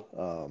well.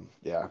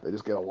 Yeah, they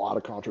just get a lot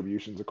of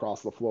contributions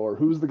across the floor.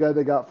 Who's the guy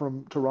they got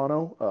from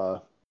Toronto?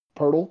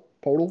 Pirtle.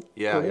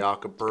 Yeah,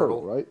 Jakob It's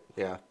Pirtle, Poeltl. right?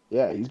 Yeah,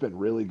 Yeah, he's been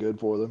really good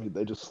for them.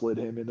 They just slid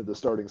him into the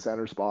starting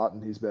center spot,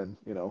 and he's been,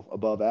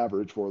 above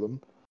average for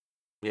them.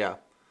 yeah.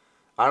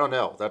 I don't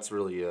know. That's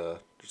really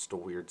just a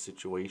weird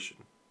situation.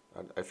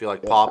 I feel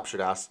like Yeah. Pop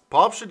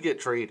should get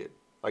traded.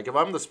 Like if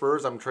I'm the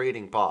Spurs, I'm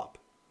trading Pop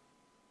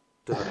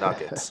to the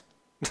Nuggets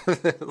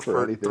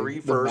for Anything. 3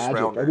 The first Magic.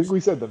 I rounders. think we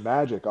said the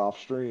Magic off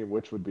stream,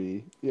 which would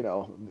be,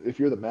 if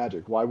you're the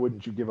Magic, why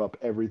wouldn't you give up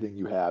everything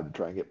you have to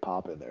try and get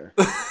Pop in there?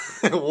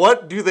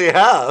 What do they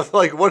have?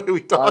 Like what are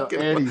we talking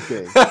about?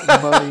 Anything.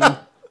 Money,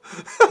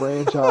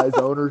 franchise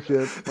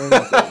ownership,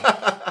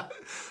 anything.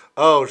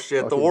 Oh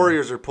shit! The Fucking-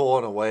 Warriors are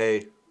pulling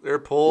away. They're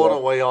pulling Yeah.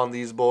 away on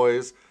these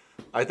boys.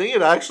 I think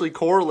it actually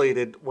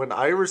correlated when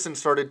Iverson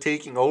started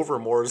taking over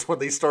more is when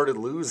they started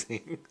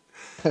losing.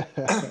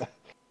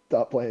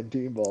 Stop playing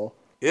team ball.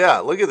 Yeah,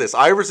 look at this.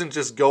 Iverson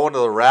just going to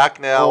the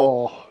rack now.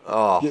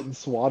 Oh, Getting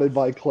swatted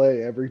by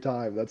Clay every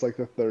time. That's like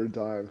the third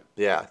time.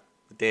 yeah.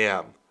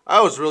 Damn.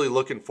 I was really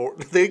looking for.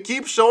 They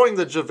keep showing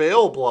the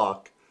JaVale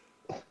block.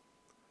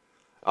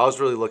 I was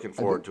really looking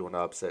forward to an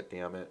upset.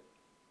 Damn it.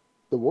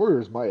 The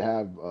Warriors might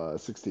have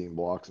 16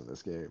 blocks in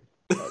this game,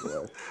 by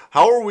the way.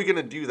 How are we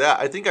gonna do that?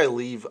 I think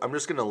I'm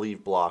just gonna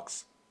leave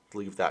blocks.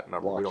 Leave that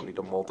number. We Blocks don't should need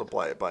to be fine.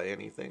 multiply it by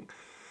anything.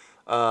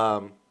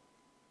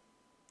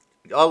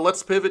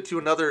 Let's pivot to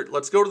another.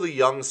 Let's go to the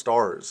young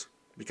stars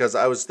because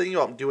I was thinking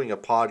about doing a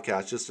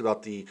podcast just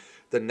about the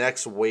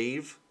next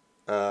wave.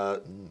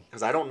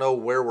 Because I don't know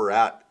where we're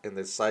at in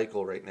this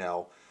cycle right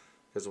now.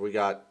 Because we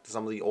got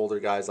some of the older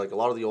guys. Like a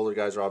lot of the older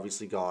guys are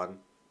obviously gone.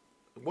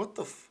 What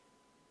the?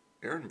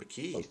 Aaron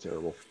McKee. That's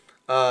terrible.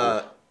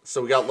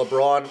 So we got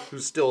LeBron,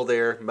 who's still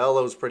there.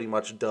 Melo's pretty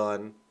much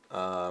done.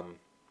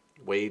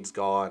 Wade's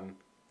gone.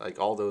 Like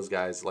all those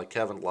guys, like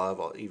Kevin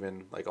Love,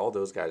 even like all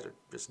those guys are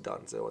just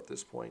done. So at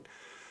this point,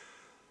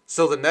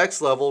 so the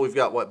next level we've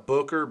got what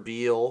Booker,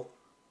 Beal,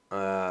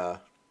 kind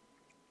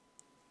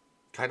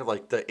of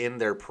like the in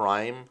their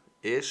prime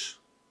ish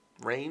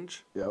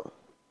range. Yep.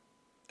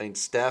 I mean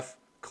Steph,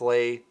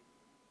 Clay,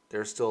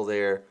 they're still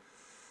there,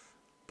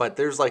 but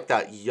there's like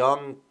that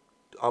young,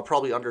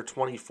 probably under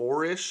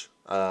 24-ish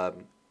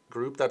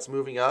group that's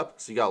moving up.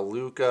 So you got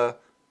Luka,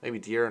 maybe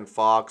De'Aaron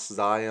Fox,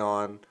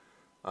 Zion.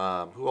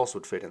 Who else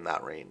would fit in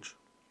that range?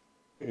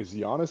 Is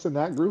Giannis in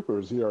that group, or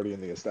is he already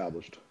in the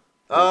established?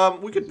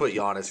 We could put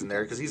Giannis in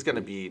there because he's going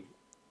to be,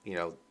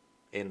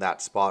 in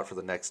that spot for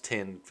the next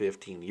 10,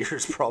 15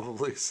 years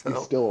probably. He's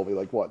So still only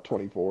like, what,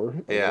 24?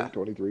 Yeah.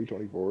 23,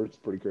 24. It's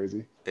pretty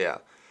crazy. yeah.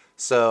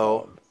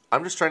 So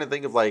I'm just trying to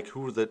think of like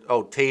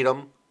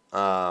Tatum,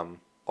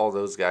 all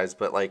those guys,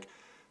 but like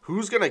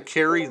who's going to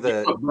carry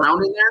the Put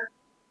Brown in there?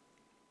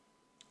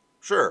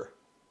 Sure.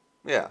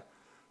 Yeah.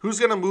 Who's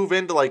going to move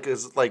into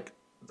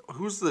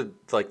who's the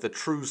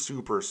true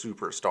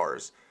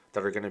superstars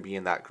that are going to be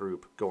in that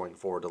group going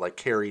forward to like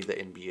carry the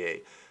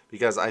NBA?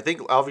 Because I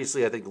think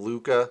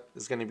Luka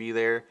is going to be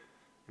there.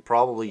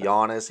 Probably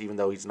Giannis, even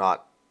though he's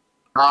not.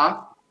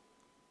 Ja.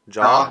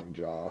 Ja.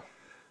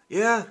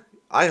 Yeah,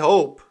 I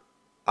hope.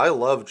 I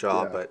love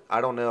Ja, Yeah. but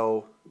I don't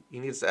know. He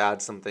needs to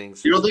add some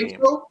things. You to don't his think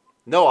game. so?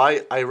 No,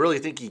 I really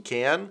think he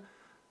can,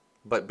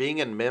 but being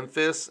in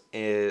Memphis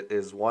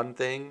is one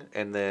thing,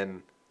 and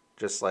then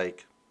just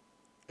like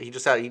he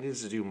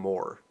needs to do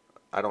more.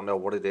 I don't know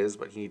what it is,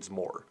 but he needs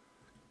more.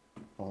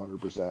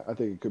 100%. I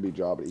think it could be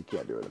Ja, but he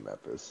can't do it in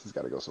Memphis. He's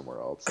got to go somewhere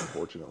else,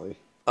 unfortunately.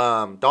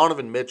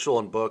 Donovan Mitchell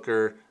and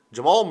Booker,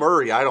 Jamal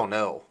Murray. I don't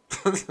know.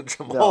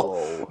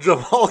 Jamal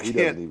No. He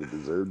can't. doesn't even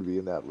deserve to be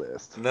in that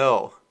list.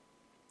 No.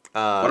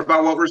 What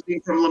about what we're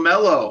seeing from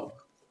LaMelo?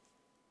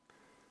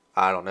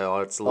 I don't know.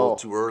 It's a little Oh.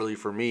 too early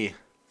for me.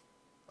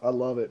 I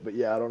love it, but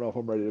yeah, I don't know if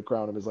I'm ready to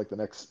crown him as like the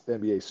next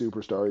NBA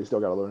superstar. He's still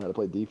got to learn how to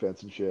play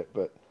defense and shit,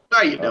 but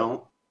No, you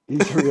don't.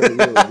 he's really,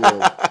 really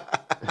good.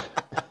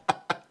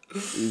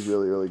 He's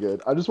really, really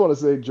good. I just want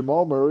to say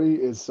Jamal Murray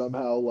is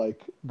somehow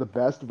like the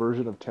best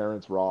version of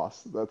Terrence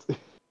Ross. That's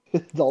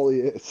all he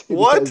is. He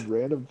What? just plays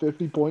random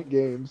 50-point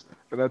games,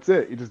 and that's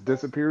it. He just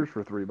disappears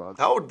for 3 months.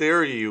 How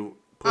dare you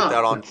put Huh.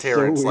 that on That's so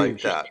Terrence like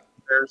weird. that?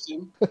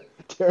 Comparison.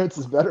 Terrence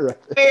is better at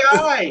it.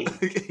 AI.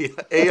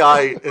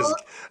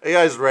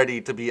 AI is ready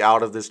to be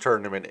out of this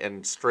tournament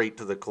and straight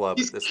to the club.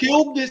 He's at this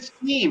killed this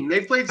team.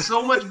 They played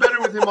so much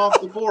better with him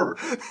off the court.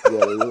 Yeah,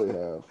 they really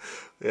have.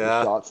 The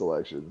Yeah, shot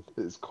selection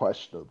is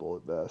questionable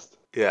at best.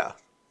 yeah,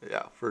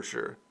 for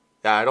sure.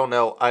 Yeah, I don't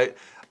know. I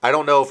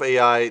don't know if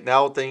AI.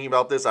 Now thinking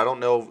about this, I don't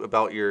know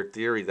about your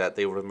theory that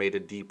they would have made a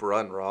deep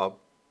run, Rob.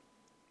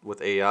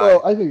 with AI.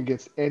 Well, I think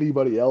against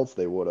anybody else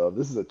they would have.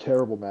 This is a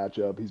terrible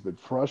matchup. He's been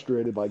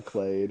frustrated by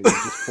Clay, and he's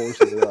just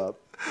forcing it up.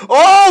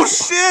 Oh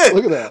shit!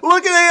 Look at that.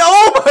 Look at AI!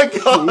 Oh my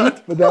god!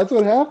 See? But that's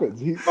what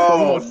happens.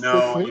 Oh, Clay has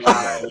no, 6 inches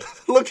yeah.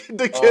 now. Look at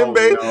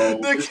Dikembe. Oh,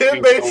 no. This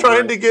Dikembe thing's trying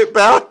over. to get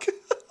back.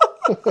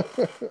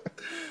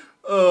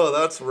 Oh,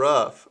 that's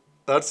rough.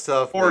 That's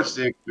tough. Poor Man.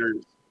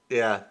 Sixers.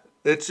 Yeah,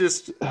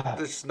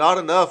 it's not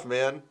enough,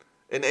 man.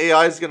 And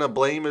AI is gonna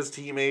blame his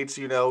teammates,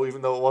 even though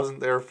it wasn't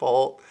their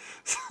fault.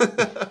 You know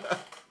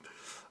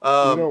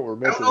what we're I don't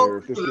missing know here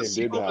if if it this was a game did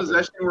single happen.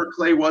 possession where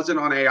Clay wasn't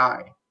on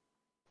AI.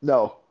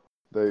 No,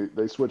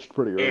 they switched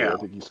pretty early. Yeah, I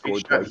think he they scored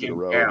shut twice in a him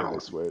row, and then down. they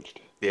switched.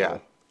 Yeah,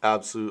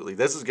 absolutely.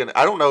 This is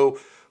I don't know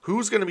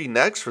who's gonna be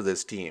next for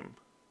this team.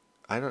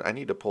 I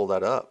need to pull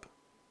that up.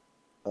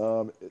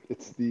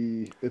 It's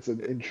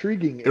an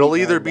intriguing. It'll 8-9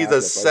 either be the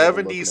matchup I've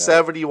been looking at.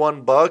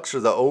 70-71 Bucks or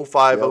the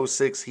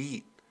 05-06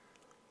 Heat.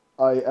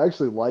 I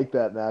actually like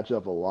that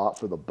matchup a lot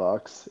for the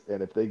Bucks,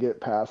 and if they get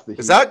past the Heat,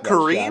 Is that Shaq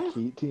Kareem?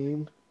 Heat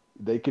team,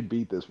 they could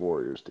beat this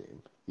Warriors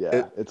team.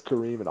 Yeah, it's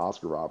Kareem and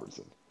Oscar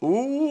Robertson.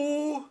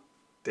 Ooh,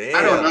 damn.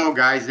 I don't know,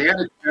 guys. They had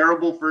a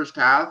terrible first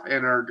half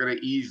and are going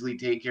to easily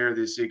take care of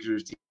this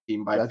Sixers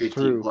team by That's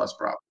 15 true. plus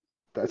probably.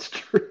 That's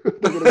true.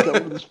 They're going to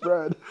cover the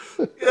spread.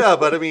 Yeah,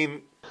 but I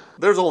mean,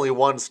 there's only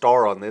one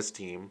star on this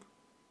team.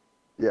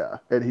 Yeah,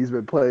 and he's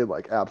been playing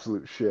like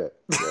absolute shit.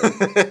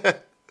 So.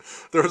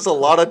 There was a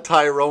lot of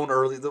Tyrone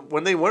early.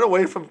 When they went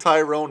away from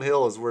Tyrone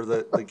Hill is where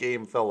the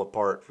game fell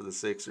apart for the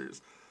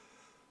Sixers.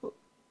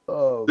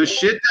 Oh, The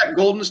shit that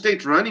Golden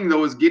State's running,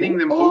 though, is getting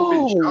them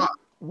open shots.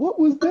 what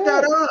was Put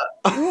that that?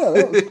 up. Yeah,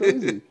 that was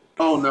crazy.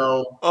 Oh,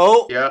 no.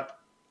 Oh, Yep.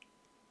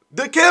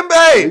 There you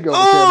Dikembe! go,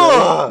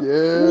 Oh! Dikembe.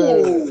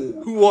 Yeah.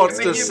 Whoa. Who wants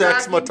And to they get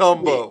sex back into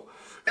Mutombo?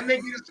 And they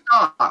need to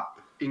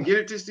stop and get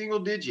it to single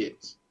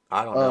digits.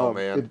 I don't know,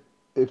 man.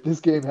 If this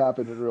game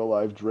happened in real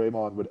life,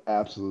 Draymond would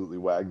absolutely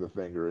wag the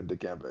finger in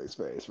Dikembe's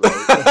face,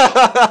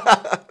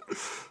 right?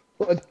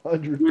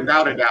 100%.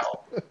 Without a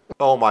doubt.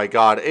 Oh my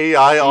god,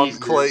 AI on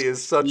Jesus. Clay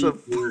is such a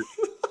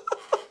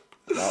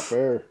Not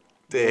fair.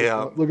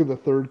 damn. Look at the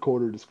third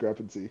quarter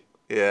discrepancy.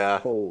 Yeah,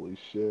 Holy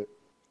shit.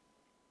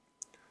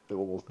 They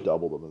almost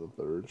doubled them in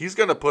the third. he's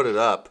gonna put it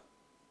up.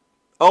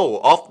 Oh,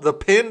 off the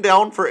pin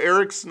down for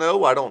Eric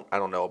Snow. I don't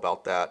know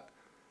about that.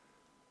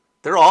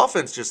 Their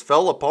offense just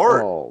fell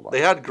apart. Oh my They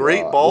had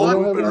great God. ball They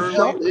don't movement have early. any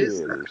shot Is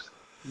that? creators.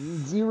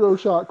 Zero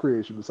shot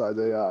creation besides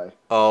AI.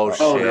 Oh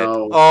shit!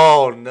 no.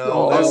 Oh no!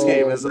 Oh, This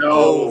game is no.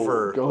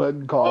 over. Go ahead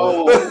and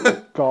call Oh.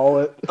 it. Call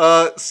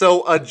it.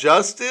 So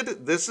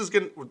adjusted, this is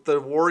gonna. The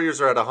Warriors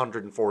are at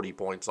 140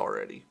 points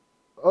already.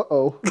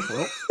 Uh-oh.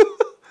 Well,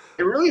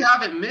 They really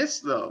haven't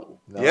missed, though.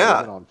 no, Yeah.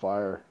 they've been on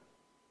fire.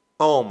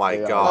 Oh my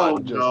AI god! Oh,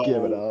 just no.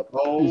 give it up.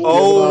 Oh. Just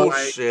Oh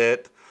my-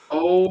 shit!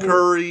 Oh,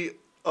 Curry.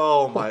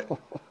 Oh my.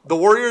 The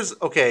Warriors.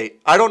 Okay,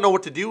 I don't know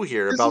what to do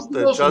here this about is the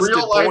the most adjusted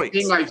real-life points.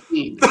 thing I've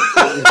seen.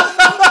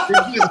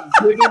 They're just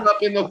giving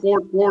up in the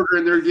fourth quarter,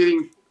 and they're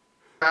getting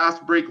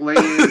fast break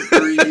lay-ins,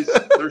 threes.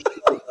 They're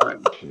so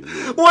fun.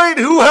 Jeez. Wait,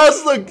 who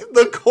has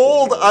the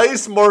cold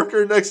ice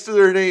marker next to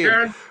their name?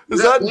 Aaron,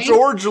 Is that Lynch?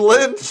 George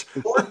Lynch?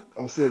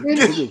 I said, I think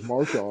it was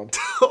Marshawn.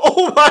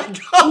 Oh my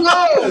god!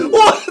 No!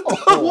 What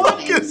the What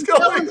fuck in is the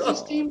going hell on? is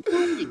this team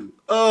doing?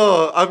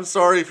 Oh, I'm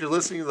sorry if you're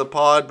listening to the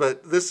pod,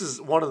 but this is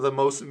one of the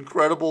most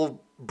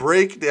incredible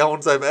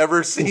breakdowns I've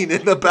ever seen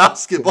in a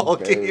basketball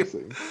game.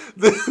 Embarrassing.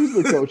 This- Who's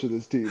the coach of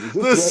this team? Is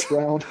This- this Brett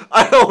Brown?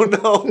 I don't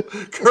know.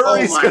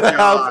 Curry's Oh my gonna have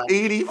God.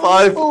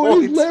 85 Oh, it's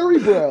points. Larry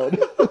Brown.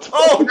 It's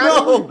Oh, fucking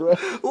no. Larry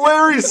Brown.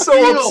 Larry's so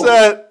Steal.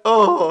 upset.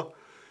 Oh,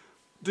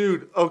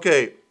 dude.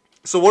 Okay.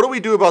 So what do we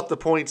do about the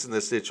points in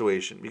this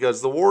situation?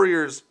 Because the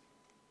Warriors,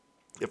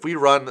 if we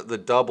run the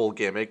double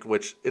gimmick,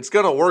 which it's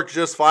going to work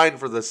just fine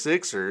for the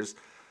Sixers,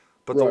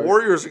 but the Right.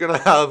 Warriors are going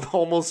to have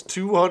almost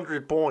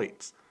 200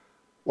 points.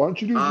 Why don't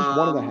you do just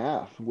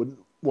 1.5? Wouldn't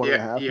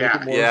 1.5 make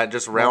yeah. it more? Yeah,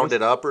 just round nice?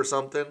 it up or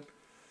something.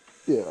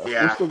 Yeah,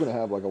 Yeah. we're still gonna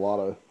have like a lot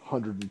of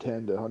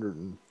 110 to 100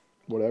 and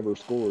whatever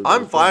scores.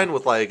 I'm fine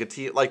with like a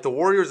team like the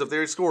Warriors if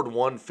they scored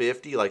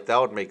 150, like that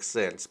would make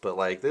sense. But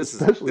like this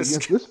especially is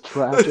against this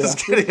trash. this is ass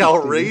getting Pistons team.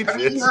 outrageous. I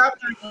mean, you have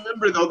to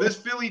remember, though, this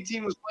Philly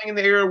team was playing in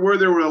the era where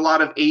there were a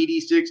lot of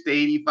 86 to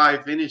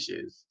 85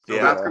 finishes. So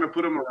Yeah. that's going to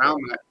put them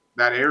around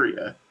that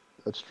area.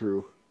 That's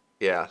true.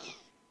 Yeah,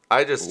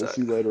 I But just we'll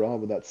see later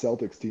on when that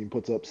Celtics team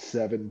puts up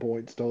 7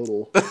 points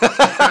total.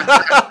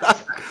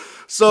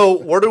 So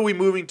what are we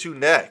moving to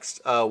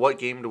next? What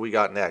game do we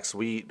got next? Are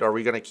we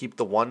going to keep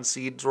the 1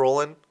 seeds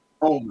rolling?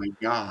 Oh, my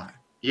God.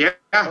 Yeah,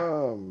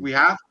 we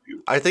have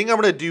to. I think I'm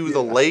going to do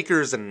the Yeah.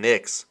 Lakers and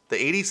Knicks. The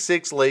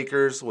 86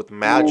 Lakers with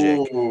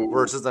Magic Ooh.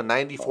 versus the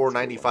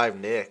 94-95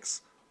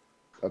 Knicks.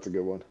 That's a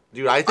good one.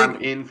 Dude, I I'm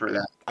think in for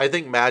that.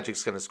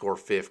 Magic's going to score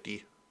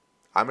 50.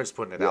 I'm just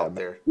putting it Yeah, out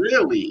there.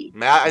 Really?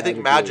 I think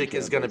Magic Magic really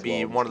is going to translates be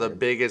well in one of this the game.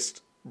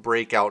 biggest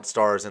breakout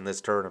stars in this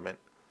tournament.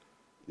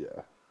 Yeah.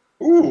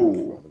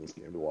 Ooh, Fun in this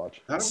game to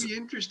watch. that'll be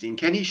interesting.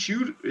 Can he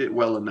shoot it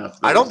well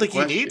enough? though, I don't is think the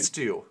he question. needs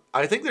to.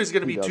 I think there's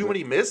going to He be too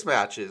doesn't. many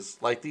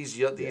mismatches. Like these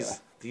Yeah.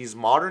 these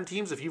modern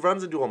teams, if he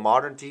runs into a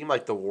modern team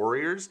like the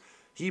Warriors,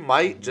 he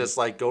might just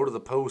like go to the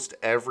post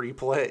every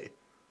play.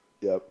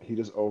 Yep, he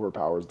just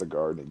overpowers the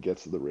guard and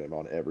gets to the rim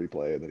on every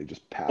play, and then he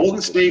just passes. Golden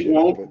the State shit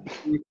out of won't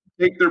it.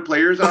 take their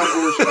players out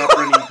or stop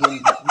running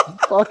pin down.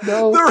 Fuck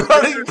no. They're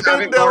running Haven't pin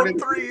down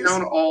guarded threes.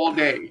 down all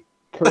day.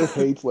 Kurt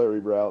hates Larry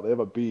Brown. They have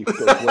a beef. Goes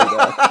way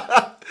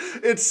back.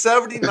 It's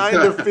 79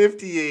 to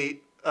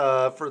 58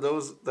 for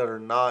those that are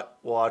not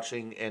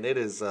watching, and it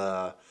is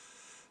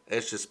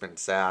it's just been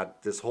sad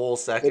this whole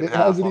second And it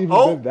half. hasn't even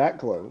been that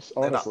close,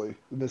 honestly,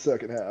 in the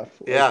second half.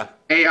 Like, Yeah,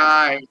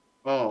 AI.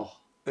 Oh.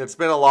 it's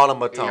been a lot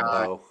of AI.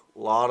 Mutombo. A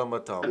lot of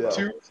Mutombo.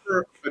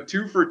 Yeah. A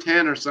 2 for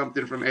 10 or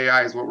something from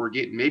AI is what we're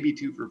getting. Maybe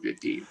 2 for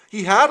 15.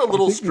 He had a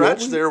little think the stretch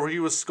only- there where he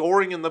was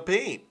scoring in the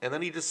paint, and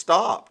then he just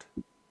stopped.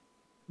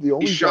 The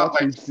only He shot shots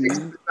like we've 6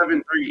 seen, to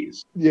 7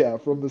 threes. yeah,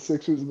 from the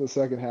Sixers in the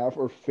second half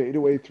are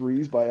fadeaway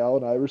threes by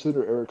Allen Iverson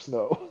or Eric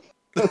Snow.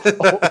 That's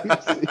all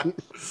we've seen.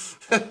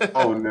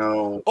 Oh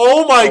no.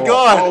 Oh my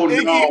God! Oh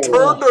Iggy no.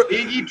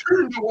 Iggy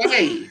turned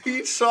away.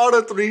 He shot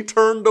a three,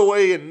 turned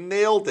away, and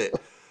nailed it.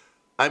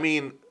 I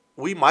mean,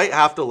 we might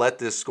have to let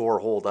this score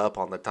hold up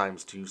on the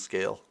 ×2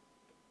 scale.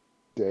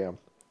 Damn.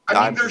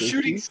 I mean, they're 60?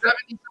 shooting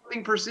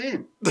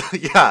 70-something%.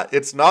 Yeah,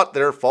 it's not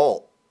their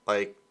fault.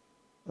 Like,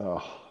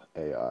 Oh,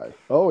 AI.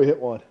 Oh, he hit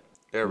one.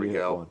 there we He hit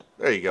go. one.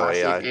 There you go,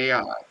 Classic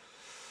AI.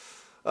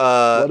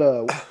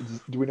 AI.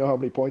 Do we know how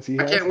many points he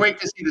I has? can't wait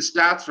to see the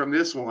stats from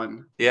this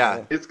one.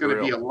 Yeah, It's going to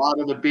real. be a lot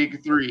of the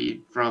big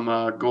three from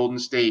Golden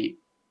State.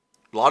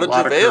 A lot of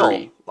lot of JaVale.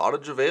 Curry. A lot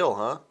of JaVale,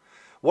 huh?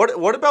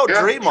 What about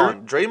Yeah,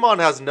 Draymond? Draymond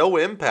has no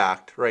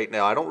impact right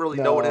now. I don't really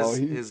know what No,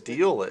 his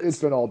deal is. It's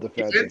been all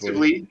defensively.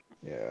 Defensively,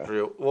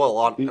 Yeah. Well,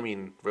 I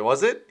mean,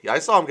 was it? Yeah, I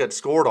saw him get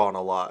scored on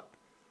a lot.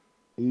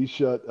 He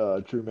shut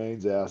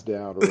Trumaine's ass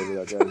down, or whatever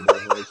that guy's name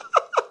was.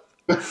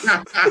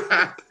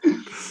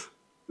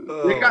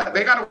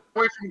 they got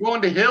away from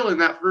going to Hill in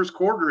that first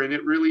quarter, and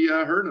it really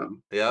hurt them.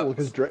 Yeah. Well,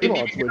 because Didn't Draymond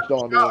even get switched a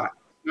on to him. shot.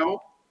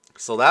 No,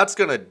 So that's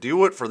gonna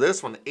do it for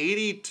this one.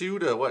 82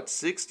 to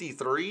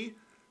 63.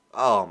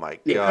 Oh my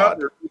they God.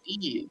 covered with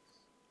ease.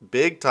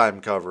 Big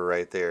time cover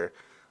right there.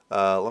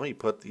 Let me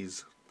put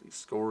these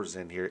scores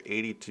in here.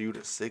 82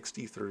 to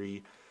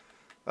 63.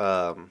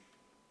 That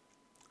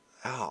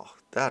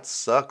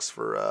sucks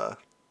for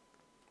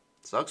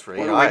What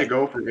a AI. way to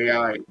go for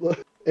AI. I was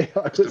a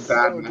bad so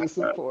matchup.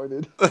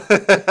 disappointed.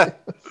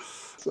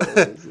 So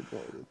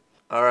disappointed.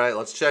 All right,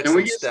 let's check Can some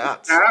we get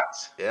stats. some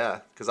stats? Yeah,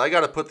 because I got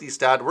to put these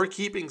stats. We're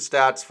keeping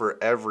stats for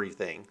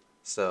everything.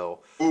 So,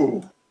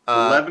 Ooh,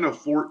 11 of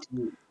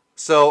 14.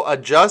 so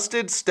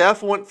adjusted,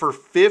 Steph went for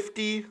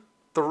 50,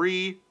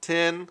 3,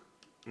 10,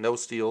 no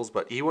steals,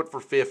 but he went for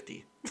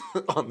 50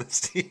 on this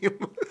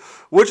team,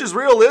 which is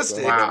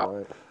realistic. Wow.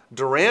 Right.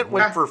 Durant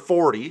went for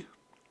 40.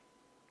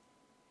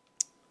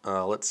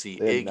 Let's see,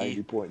 They had 90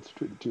 Iggy. points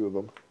between the two of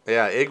them.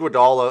 Yeah,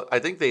 Iguodala. I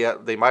think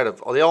they might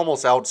have. They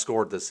almost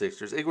outscored the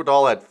Sixers.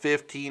 Iguodala had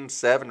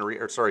 37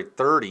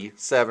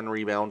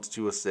 rebounds,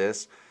 2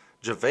 assists.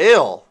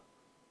 JaVale,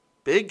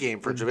 big game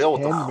for In JaVale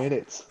 10 with the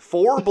minutes.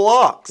 4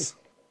 blocks.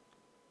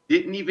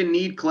 Didn't even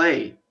need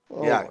Clay.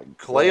 Oh Yeah, my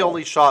Clay God.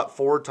 only shot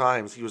 4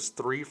 times. He was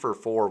 3 for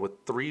 4 with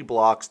 3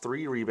 blocks,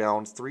 3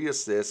 rebounds, 3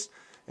 assists,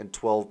 and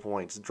 12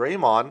 points.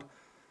 Draymond,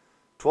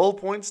 12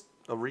 points,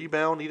 a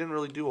rebound. He didn't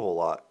really do a whole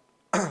lot.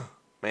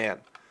 Man.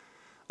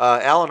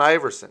 Allen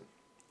Iverson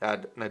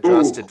had an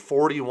adjusted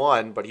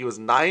 41, but he was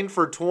 9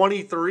 for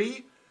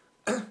 23.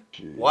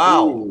 Jeez.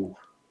 Wow. Ooh,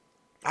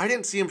 I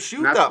didn't see him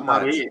shoot that's that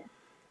about much. it.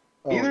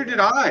 Oh, Neither did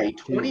I.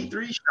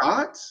 23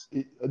 shots?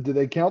 Did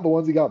they count the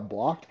ones he got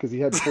blocked? Because he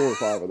had 4 or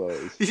 5 of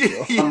those. He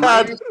So. he A had.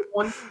 minus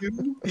 1,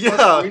 2? Yeah.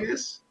 Plus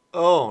minus?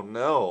 Oh,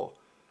 no.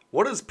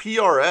 What is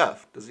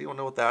PRF? Does anyone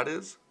know what that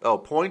is? Oh,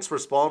 points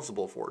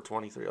responsible for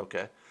 23.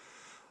 Okay.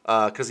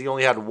 Because he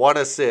only had 1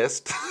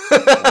 assist.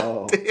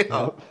 Oh, Damn.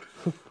 yep.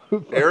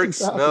 Who Eric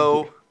fucking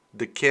Snow,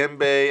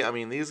 Dikembe. I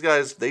mean, these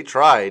guys, they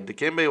tried.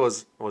 Dikembe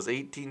was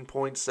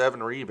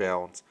 18.7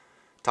 rebounds.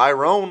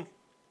 Tyrone,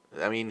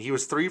 I mean, he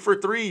was 3 for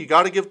 3. You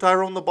got to give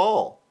Tyrone the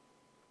ball.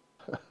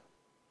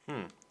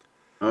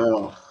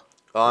 Oh,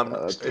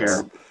 that's It's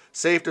terrible.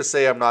 safe to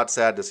say I'm not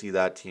sad to see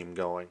that team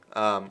going.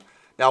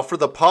 Now, for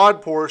the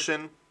pod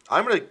portion,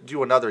 I'm going to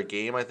do another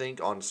game, I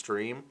think, on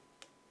stream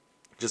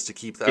just to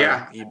keep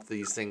keep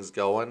these things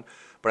going.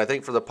 But I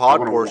think for the pod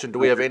wanna portion, do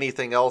we have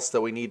anything else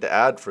that we need to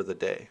add for the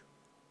day?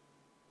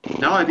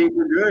 no, I think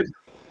we're good.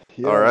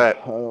 Yeah, All right.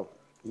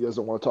 You guys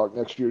don't want to talk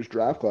next year's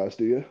draft class,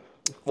 do you?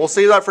 We'll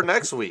save that for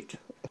next week.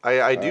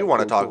 I do right, want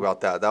to cool, talk cool.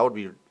 about that. That would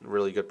be a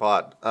really good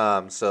pod.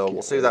 So we'll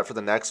Can't save wait. that for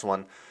the next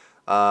one.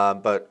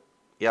 But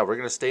yeah, we're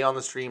going to stay on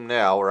the stream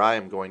now, or I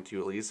am going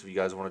to at least. If you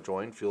guys want to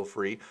join, feel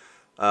free.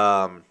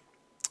 And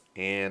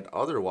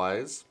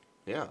otherwise,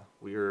 yeah,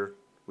 we're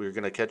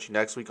going to catch you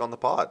next week on the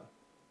pod.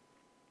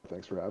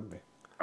 Thanks for having me.